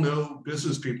they all know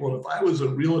business people. And if I was a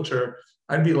realtor,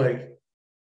 I'd be like,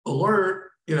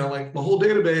 alert, like my whole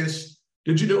database,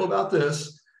 did you know about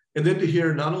this? And then to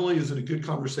hear, not only is it a good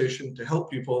conversation to help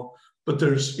people, but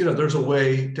there's a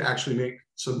way to actually make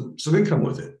some income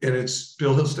with it. And it's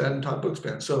Bill Hillstad and Todd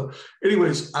Bookspan. So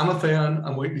anyways, I'm a fan.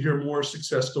 I'm waiting to hear more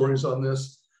success stories on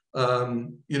this.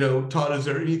 Todd, is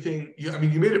there anything,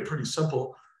 you made it pretty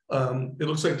simple. It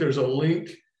looks like there's a link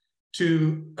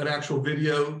to an actual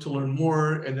video to learn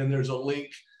more. And then there's a link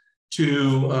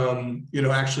to,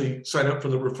 actually sign up for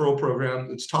the referral program.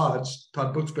 It's Todd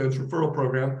Bookspan's referral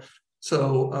program.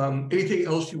 So anything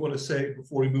else you want to say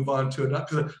before we move on to another?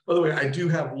 Because, by the way, I do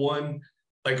have one,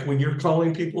 like when you're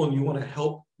calling people and you want to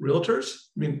help realtors,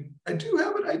 I do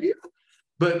have an idea,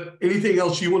 but anything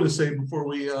else you want to say before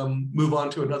we move on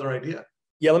to another idea?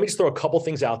 Yeah, let me just throw a couple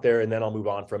things out there and then I'll move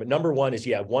on from it. Number one is,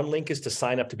 one link is to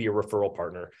sign up to be a referral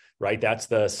partner, right? That's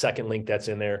the second link that's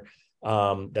in there.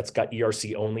 That's got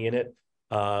ERC only in it.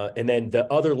 And then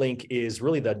the other link is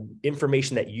really the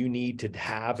information that you need to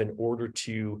have in order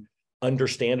to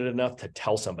understand it enough to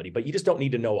tell somebody, but you just don't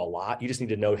need to know a lot. You just need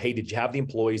to know, hey, did you have the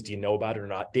employees? Do you know about it or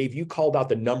not? Dave, you called out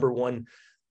the number one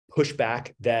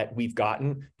pushback that we've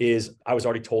gotten is, I was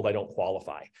already told I don't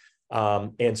qualify.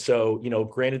 And so,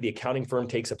 granted, the accounting firm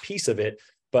takes a piece of it,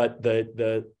 but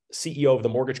the CEO of the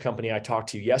mortgage company I talked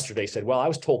to yesterday said, well, I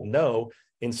was told no.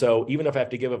 And so even if I have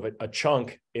to give a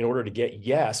chunk in order to get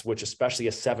yes, which especially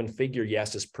a 7-figure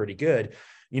yes is pretty good,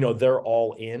 they're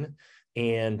all in.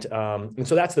 And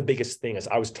so that's the biggest thing is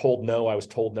I was told no.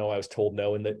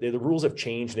 And the rules have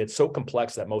changed and it's so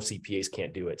complex that most CPAs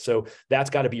can't do it. So that's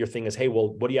got to be your thing is, hey,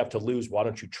 well, what do you have to lose? Why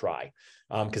don't you try?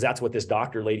 Because that's what this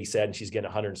doctor lady said, and she's getting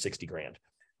 160 grand.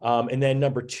 And then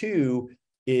number two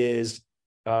is,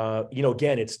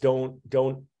 again, it's don't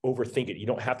overthink it. You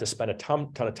don't have to spend a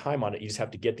ton of time on it. You just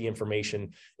have to get the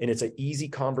information, and it's an easy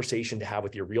conversation to have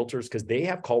with your realtors because they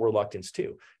have call reluctance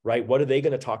too, right? What are they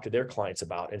going to talk to their clients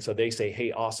about? And so they say,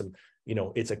 hey, awesome.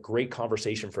 It's a great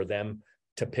conversation for them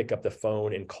to pick up the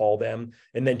phone and call them.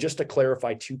 And then just to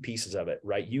clarify two pieces of it,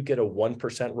 right? You get a 1%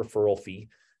 referral fee.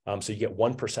 So you get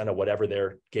 1% of whatever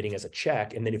they're getting as a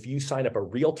check. And then if you sign up a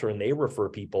realtor and they refer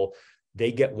people,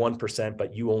 they get 1%,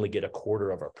 but you only get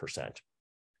 0.25%.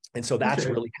 And so that's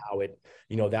really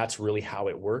how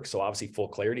it works. So obviously full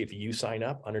clarity, if you sign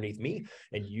up underneath me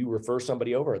and you refer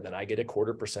somebody over, then I get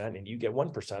 0.25% and you get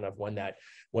 1% of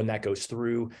when that goes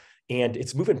through. And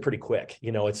it's moving pretty quick.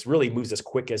 It's really moves as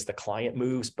quick as the client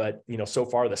moves. But, so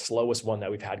far the slowest one that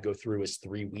we've had go through is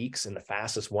 3 weeks. And the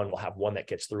fastest one will have one that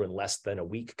gets through in less than a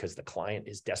week because the client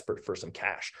is desperate for some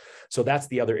cash. So that's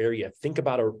the other area. Think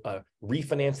about a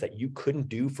refinance that you couldn't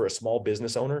do for a small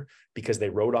business owner because they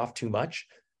wrote off too much.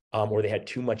 Or they had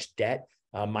too much debt.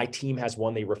 My team has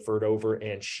one they referred over,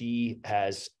 and she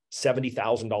has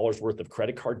 $70,000 worth of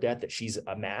credit card debt that she's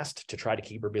amassed to try to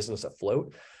keep her business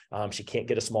afloat. She can't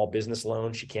get a small business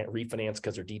loan. She can't refinance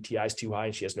because her DTI is too high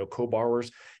and she has no co-borrowers.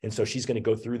 And so she's going to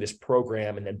go through this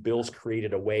program, and then Bill's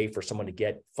created a way for someone to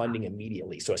get funding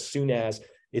immediately. So as soon as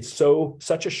it's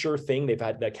such a sure thing,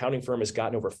 the accounting firm has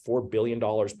gotten over $4 billion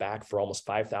back for almost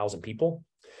 5,000 people.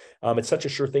 It's such a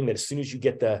sure thing that as soon as you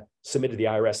get submitted to the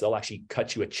IRS, they'll actually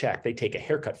cut you a check. They take a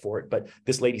haircut for it, but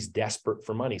this lady's desperate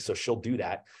for money. So she'll do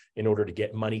that in order to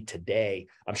get money today.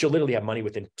 She'll literally have money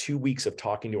within 2 weeks of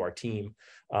talking to our team,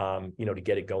 to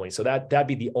get it going. So that'd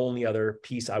be the only other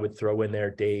piece I would throw in there,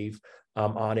 Dave,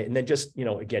 on it. And then just,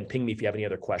 again, ping me if you have any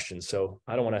other questions. So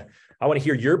I want to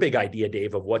hear your big idea,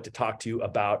 Dave, of what to talk to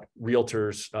about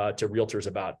realtors,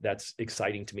 about. That's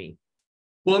exciting to me.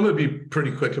 Well, I'm going to be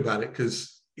pretty quick about it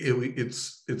because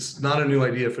it's not a new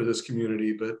idea for this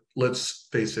community, but let's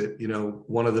face it,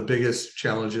 one of the biggest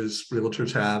challenges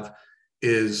realtors have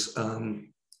is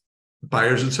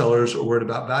buyers and sellers are worried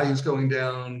about values going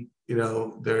down.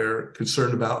 They're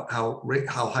concerned about how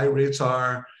high rates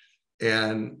are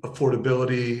and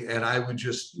affordability. And I would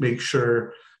just make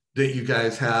sure that you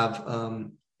guys have,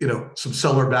 some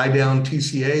seller buy down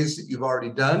TCAs that you've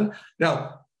already done.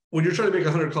 Now, when you're trying to make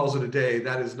 100 calls in a day,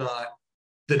 that is not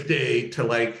the day to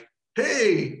like,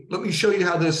 hey, let me show you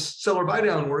how this seller buy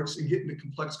down works and get into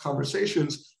complex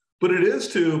conversations. But it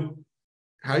is to,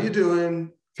 how you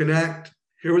doing? Connect,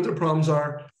 hear what their problems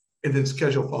are, and then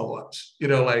schedule follow-ups.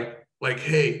 Like,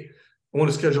 hey, I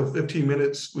want to schedule 15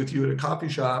 minutes with you at a coffee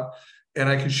shop, and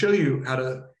I can show you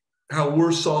how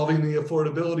we're solving the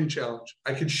affordability challenge.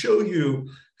 I can show you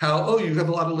how, you have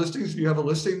a lot of listings, and you have a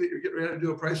listing that you're getting ready to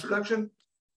do a price reduction.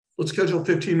 Let's schedule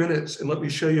 15 minutes and let me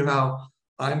show you how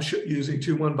I'm using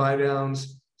 2-1 buy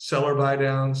downs, seller buy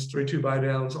downs, 3-2 buy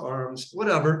downs, ARMs,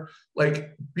 whatever.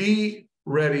 Like, be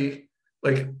ready.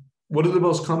 Like, what are the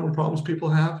most common problems people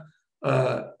have?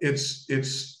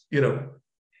 It's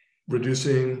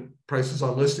reducing prices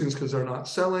on listings because they're not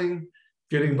selling,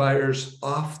 getting buyers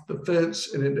off the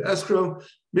fence and into escrow.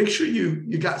 Make sure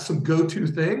you got some go-to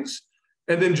things,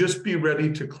 and then just be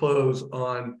ready to close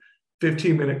on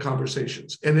 15-minute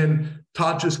conversations. And then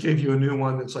Todd just gave you a new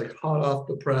one that's like hot off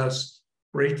the press,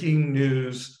 breaking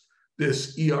news,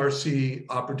 this ERC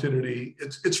opportunity.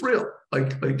 It's real.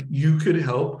 Like you could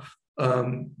help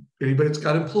anybody that's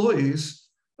got employees.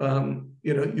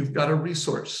 You've got a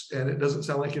resource, and it doesn't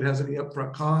sound like it has any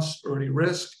upfront costs or any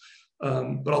risk.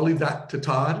 But I'll leave that to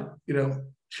Todd.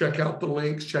 Check out the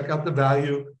links, check out the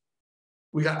value.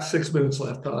 We got 6 minutes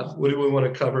left, Todd. What do we want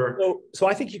to cover? So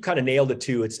I think you kind of nailed it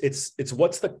too. It's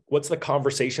what's the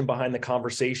conversation behind the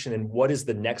conversation, and what is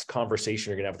the next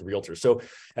conversation you're going to have with the realtor. So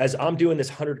as I'm doing this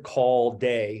 100 call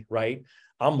day, right,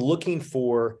 I'm looking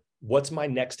for what's my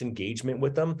next engagement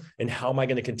with them, and how am I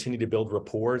going to continue to build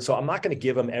rapport. So I'm not going to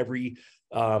give them every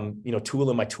tool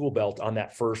in my tool belt on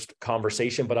that first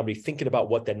conversation, but I'll be thinking about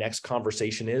what the next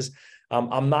conversation is.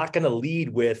 I'm not going to lead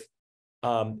with,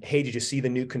 hey, did you see the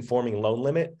new conforming loan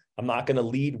limit? I'm not going to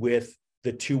lead with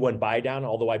the 2-1 buy down,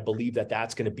 although I believe that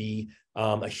that's going to be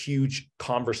a huge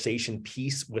conversation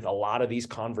piece with a lot of these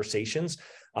conversations.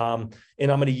 And I'm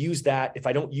going to use that. If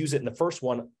I don't use it in the first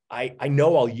one, I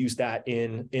know I'll use that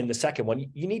in the second one.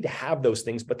 You need to have those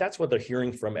things, but that's what they're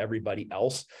hearing from everybody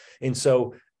else. And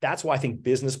so that's why I think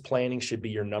business planning should be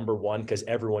your number one, because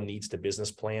everyone needs to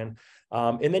business plan.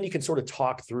 And then you can sort of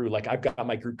talk through, like I've got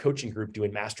my coaching group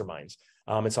doing masterminds.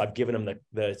 And so I've given them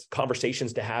the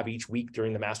conversations to have each week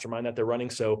during the mastermind that they're running.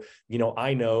 So,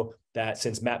 I know that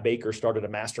since Matt Baker started a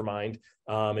mastermind,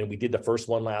 and we did the first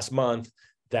one last month,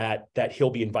 that he'll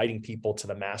be inviting people to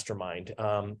the mastermind.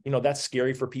 That's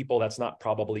scary for people. That's not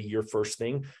probably your first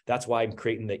thing. That's why I'm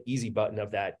creating the easy button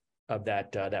of that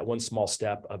one small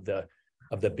step of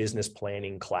the business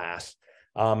planning class.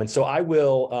 And so I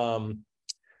will,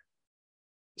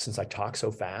 since I talk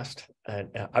so fast, and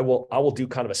I will do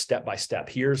kind of a step-by-step.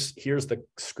 Here's the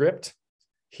script.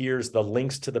 Here's the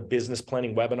links to the business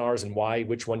planning webinars and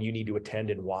which one you need to attend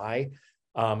and why.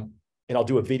 And I'll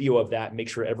do a video of that, make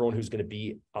sure everyone who's going to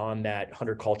be on that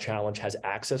 100 call challenge has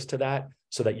access to that,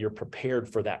 so that you're prepared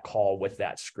for that call with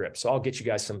that script. So I'll get you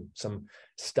guys some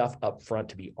stuff up front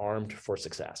to be armed for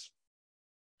success.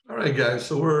 All right, guys.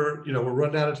 So we're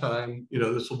running out of time.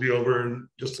 This will be over in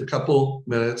just a couple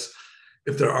minutes.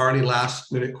 If there are any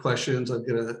last minute questions, I'm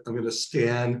gonna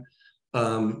scan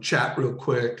chat real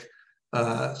quick.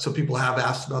 So people have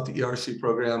asked about the ERC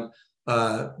program.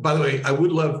 By the way, I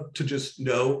would love to just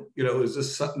know, is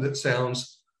this something that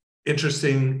sounds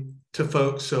interesting to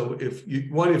folks? So if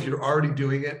you're already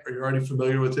doing it or you're already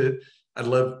familiar with it, I'd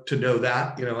love to know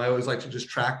that. I always like to just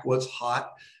track what's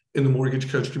hot in the Mortgage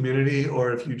Coach community.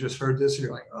 Or if you just heard this and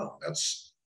you're like, oh,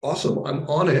 that's awesome, I'm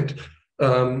on it.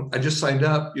 I just signed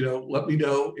up. Let me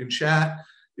know in chat.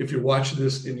 If you're watching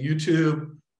this in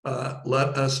YouTube,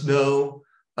 let us know.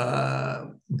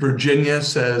 Virginia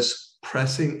says,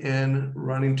 pressing in,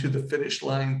 running to the finish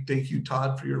line. Thank you,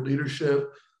 Todd, for your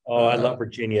leadership. Oh, I love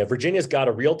Virginia. Virginia's got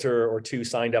a realtor or two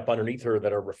signed up underneath her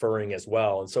that are referring as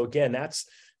well. And so again, that's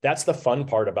the fun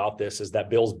part about this, is that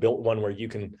Bill's built one where you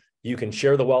can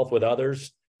share the wealth with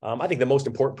others. I think the most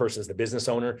important person is the business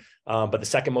owner, but the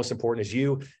second most important is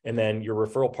you, and then your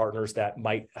referral partners that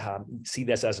might see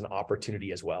this as an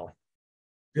opportunity as well.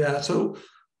 Yeah. So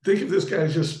think of this guy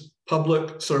as just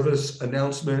public service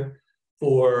announcement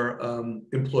for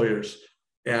employers.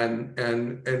 And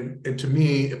to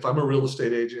me, if I'm a real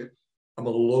estate agent, I'm a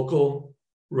local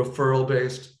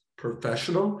referral-based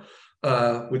professional,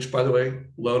 which, by the way,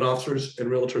 loan officers and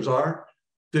realtors are,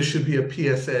 this should be a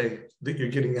PSA that you're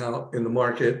getting out in the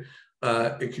market.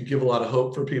 It could give a lot of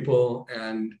hope for people,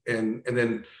 and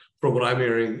then from what I'm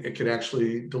hearing, it can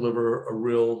actually deliver a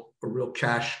real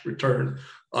cash return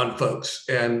on folks.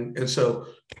 And so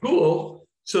cool.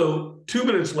 So 2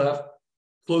 minutes left.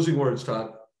 Closing words,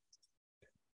 Todd.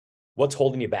 What's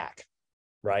holding you back?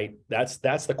 Right?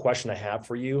 That's the question I have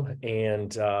for you.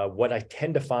 And what I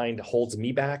tend to find holds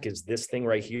me back is this thing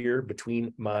right here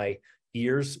between my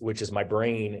ears, which is my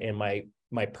brain, and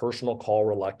my personal call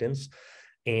reluctance.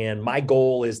 And my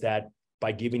goal is that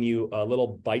by giving you a little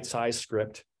bite-sized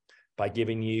script, by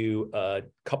giving you a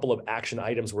couple of action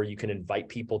items where you can invite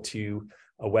people to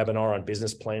a webinar on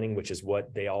business planning, which is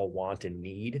what they all want and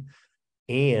need,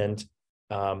 and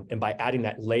by adding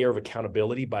that layer of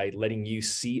accountability, by letting you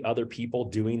see other people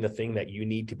doing the thing that you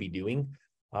need to be doing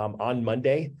on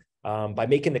Monday, by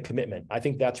making the commitment. I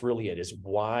think that's really it, is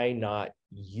why not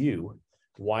you?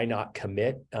 Why not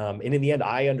commit? And in the end,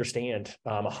 I understand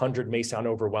 100 may sound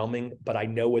overwhelming, but I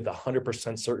know with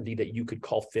 100% certainty that you could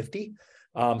call 50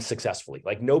 successfully.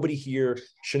 Like, nobody here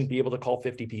shouldn't be able to call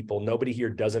 50 people. Nobody here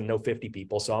doesn't know 50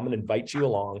 people. So I'm going to invite you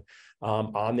along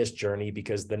on this journey,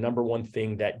 because the number one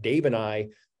thing that Dave and I,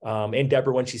 and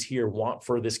Deborah, when she's here, want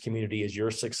for this community is your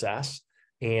success.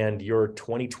 And your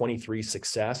 2023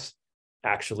 success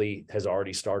actually has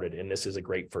already started. And this is a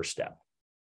great first step.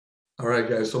 All right,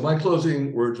 guys. So my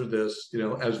closing words are this,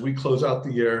 as we close out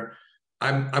the year,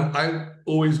 I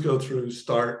always go through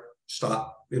start,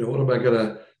 stop. What am I going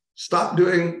to stop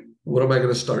doing? What am I going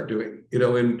to start doing?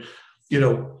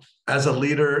 As a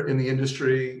leader in the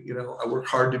industry, I work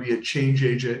hard to be a change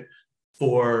agent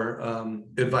for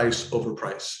advice over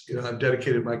price. I've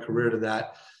dedicated my career to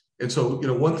that. And so,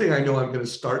 one thing I know I'm going to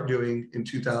start doing in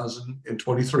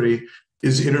 2023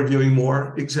 is interviewing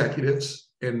more executives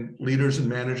and leaders and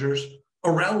managers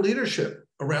around leadership,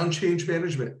 around change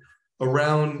management,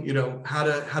 around, how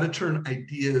to turn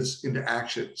ideas into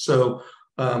action. So,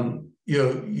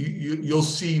 you'll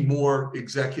see more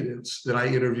executives that I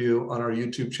interview on our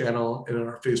YouTube channel and in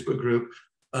our Facebook group.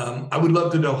 I would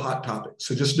love to know hot topics.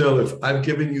 So just know, if I've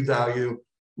given you value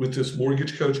with this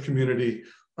Mortgage Coach community,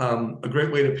 a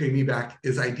great way to pay me back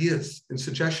is ideas and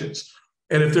suggestions.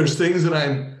 And if there's things that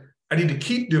I need to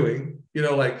keep doing,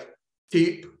 like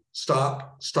keep,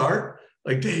 stop, start,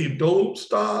 like, Dave, don't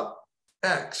stop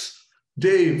X.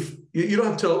 Dave, you don't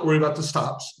have to worry about the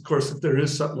stops. Of course, if there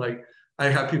is something, like, I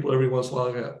have people every once in a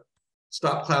while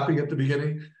stop clapping at the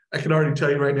beginning. I can already tell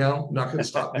you right now, I'm not going to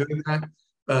stop doing that,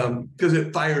 because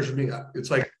it fires me up. It's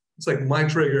like my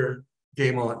trigger,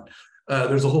 game on.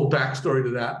 There's a whole backstory to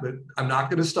that, but I'm not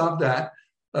going to stop that.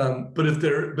 But if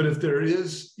there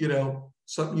is,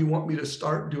 something you want me to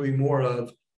start doing more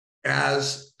of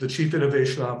as the Chief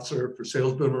Innovation Officer for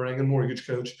Sales Boomerang and Mortgage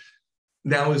Coach,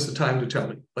 now is the time to tell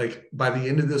me. Like, by the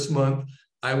end of this month,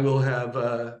 I will have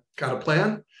got a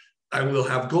plan. I will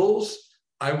have goals.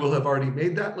 I will have already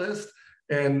made that list.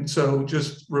 And so,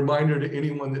 just reminder to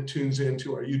anyone that tunes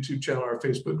into our YouTube channel, our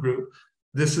Facebook group,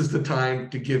 this is the time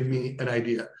to give me an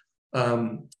idea.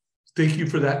 Thank you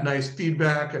for that nice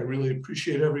feedback. I really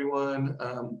appreciate everyone.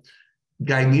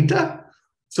 Gainita.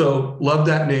 So love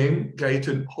that name,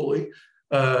 Gaita Holy.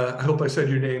 I hope I said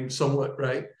your name somewhat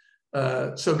right.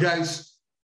 So guys,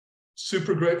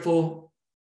 super grateful.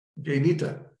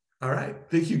 Gainita. All right.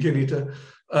 Thank you, Gainita.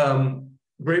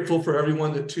 Grateful for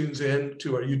everyone that tunes in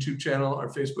to our YouTube channel, our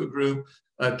Facebook group.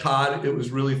 Todd, it was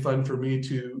really fun for me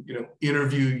to,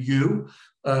 interview you.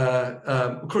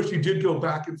 Of course, you did go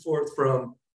back and forth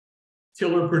from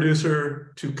killer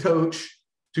producer to coach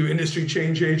to industry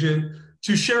change agent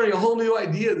to sharing a whole new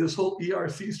idea, this whole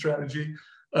ERC strategy.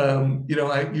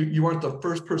 You weren't the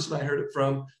first person I heard it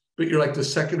from, but you're like the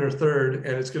second or third,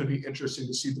 and it's going to be interesting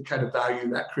to see the kind of value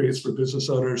that creates for business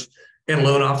owners and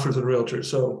loan officers and realtors.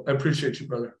 So I appreciate you,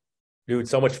 brother. Dude,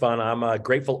 so much fun. I'm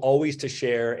grateful always to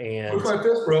share. And look like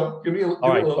this, bro. Give me a all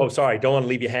right. little. Oh, sorry. Don't want to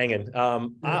leave you hanging.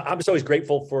 I'm just always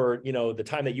grateful for, the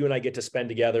time that you and I get to spend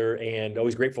together, and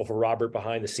always grateful for Robert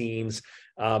behind the scenes,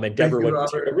 and Deborah,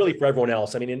 but really for everyone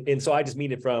else. I mean, and so I just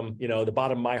mean it from, the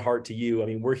bottom of my heart to you. I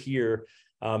mean, we're here.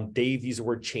 Dave used the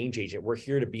word change agent. We're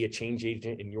here to be a change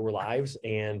agent in your lives,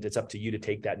 and it's up to you to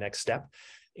take that next step.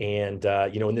 And,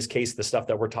 in this case, the stuff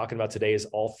that we're talking about today is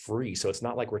all free. So it's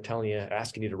not like we're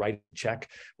asking you to write a check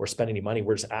or spend any money.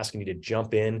 We're just asking you to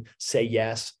jump in, say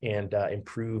yes, and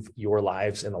improve your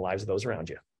lives and the lives of those around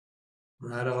you.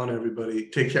 Right on, everybody.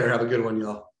 Take care. Have a good one,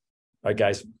 y'all. All right,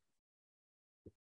 guys.